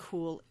gotten more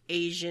cool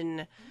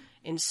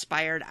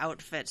Asian-inspired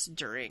outfits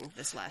during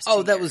this last 2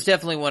 years. That was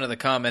definitely one of the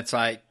comments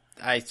I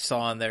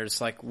saw on there.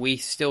 It's like, we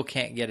still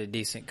can't get a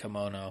decent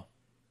kimono.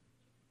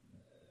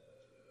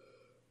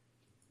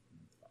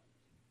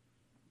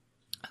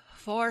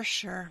 For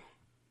sure.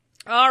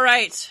 All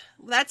right.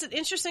 That's an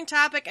interesting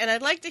topic, and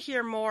I'd like to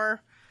hear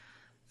more.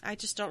 I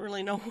just don't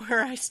really know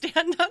where I stand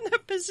on the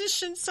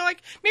position, so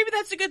maybe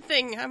that's a good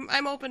thing.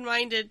 I'm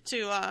open-minded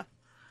to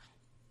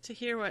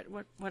hear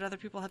what other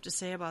people have to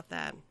say about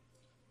that.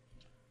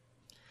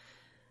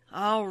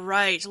 All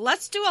right,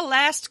 let's do a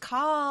last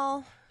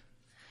call.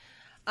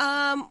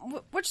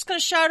 We're just going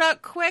to shout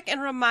out quick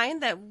and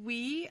remind that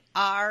we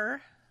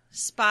are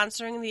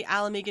sponsoring the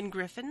Alamegan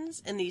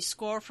Griffins in the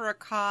Score for a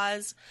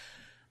Cause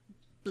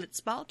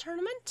Blitzball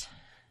tournament.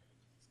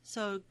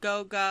 So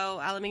go,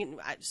 Alamegan.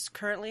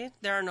 Currently,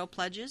 there are no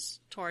pledges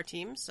to our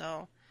team,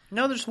 so...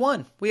 No, there's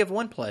one. We have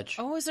one pledge.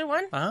 Oh, is there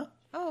one? Uh-huh.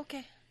 Oh,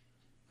 okay.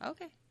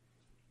 Okay.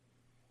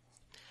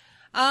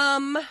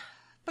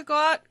 But go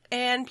out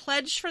and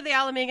pledge for the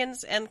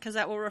Alamegans, and because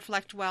that will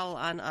reflect well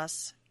on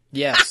us.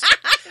 Yes.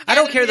 I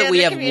don't care that we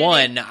have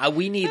one.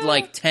 We need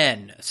like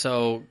 10.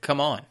 So come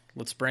on.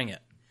 Let's bring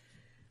it.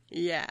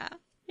 Yeah.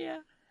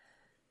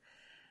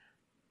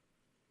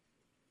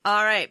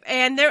 All right.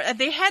 And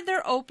they had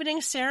their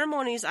opening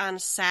ceremonies on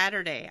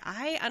Saturday.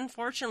 I,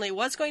 unfortunately,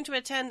 was going to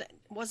attend,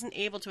 wasn't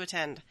able to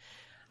attend.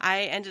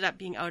 I ended up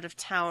being out of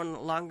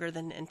town longer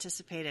than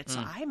anticipated.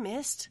 So I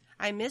missed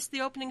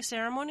the opening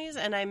ceremonies,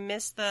 and I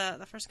missed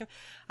the first game.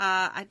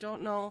 I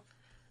don't know.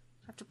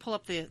 I have to pull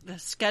up the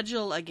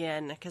schedule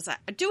again, because I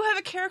do have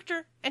a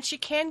character, and she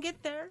can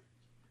get there,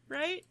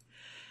 right?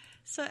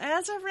 So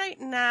as of right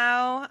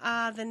now,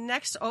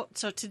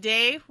 so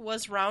today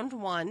was round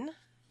 1,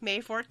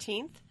 May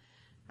 14th.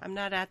 I'm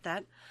not at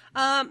that.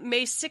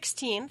 May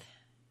 16th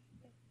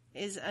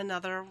is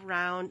another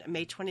round,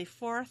 May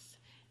 24th,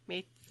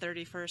 May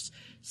 31st.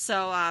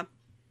 So I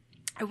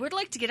would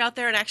like to get out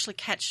there and actually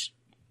catch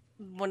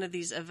one of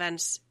these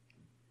events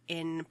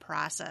in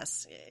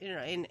process,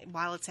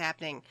 while it's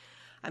happening.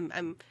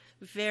 I'm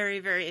very,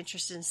 very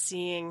interested in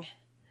seeing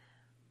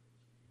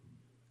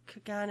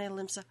Kagane,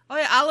 Limsa. Oh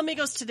yeah,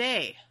 Alamigos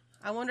today.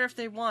 I wonder if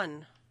they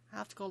won. I'll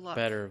have to go look.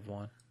 Better have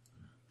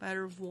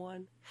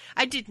won.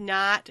 I did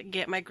not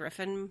get my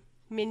Griffin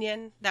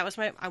minion. That was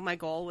my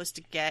goal, was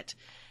to get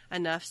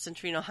enough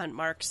Centrino hunt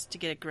marks to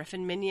get a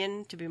Griffin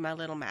minion to be my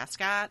little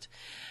mascot.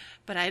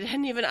 But I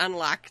didn't even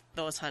unlock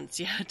those hunts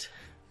yet.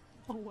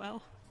 Oh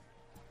well.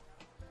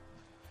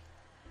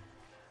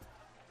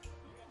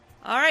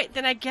 All right,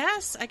 then I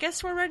guess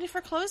we're ready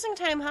for closing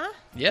time, huh?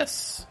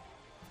 Yes.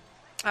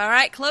 All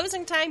right,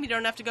 closing time. You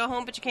don't have to go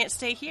home, but you can't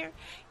stay here.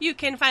 You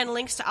can find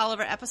links to all of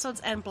our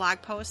episodes and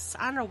blog posts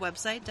on our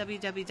website,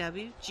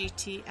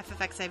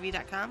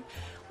 www.gtffxiv.com.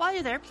 While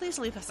you're there, please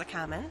leave us a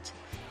comment.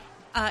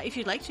 If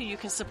you'd like to, you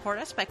can support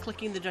us by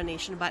clicking the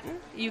donation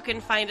button. You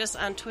can find us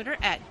on Twitter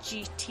at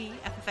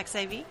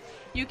GTFFXIV.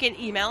 You can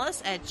email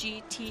us at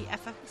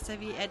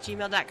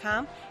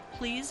gtffxiv@gmail.com.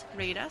 Please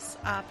rate us.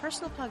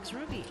 Personal plugs,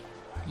 Ruby.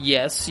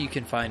 Yes, you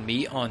can find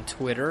me on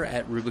Twitter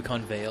at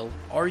RubiconVale,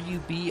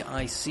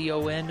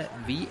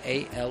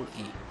 RubiconVale.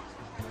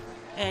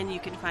 And you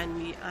can find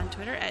me on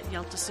Twitter at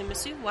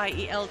Yeltasumasu,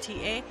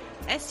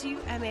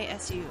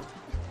 YELTASUMASU.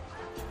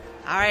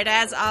 All right,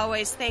 as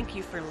always, thank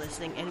you for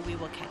listening, and we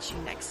will catch you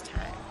next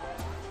time.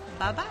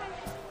 Bye-bye.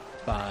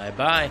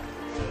 Bye-bye.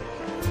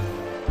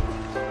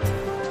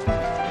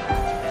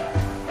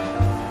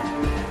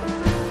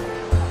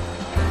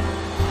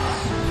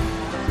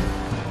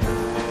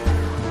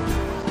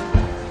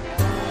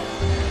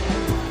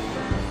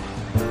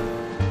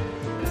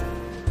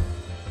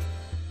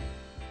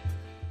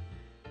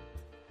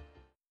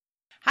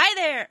 Hi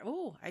there.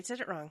 Ooh, I said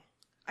it wrong.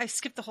 I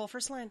skipped the whole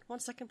first line. 1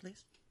 second,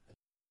 please.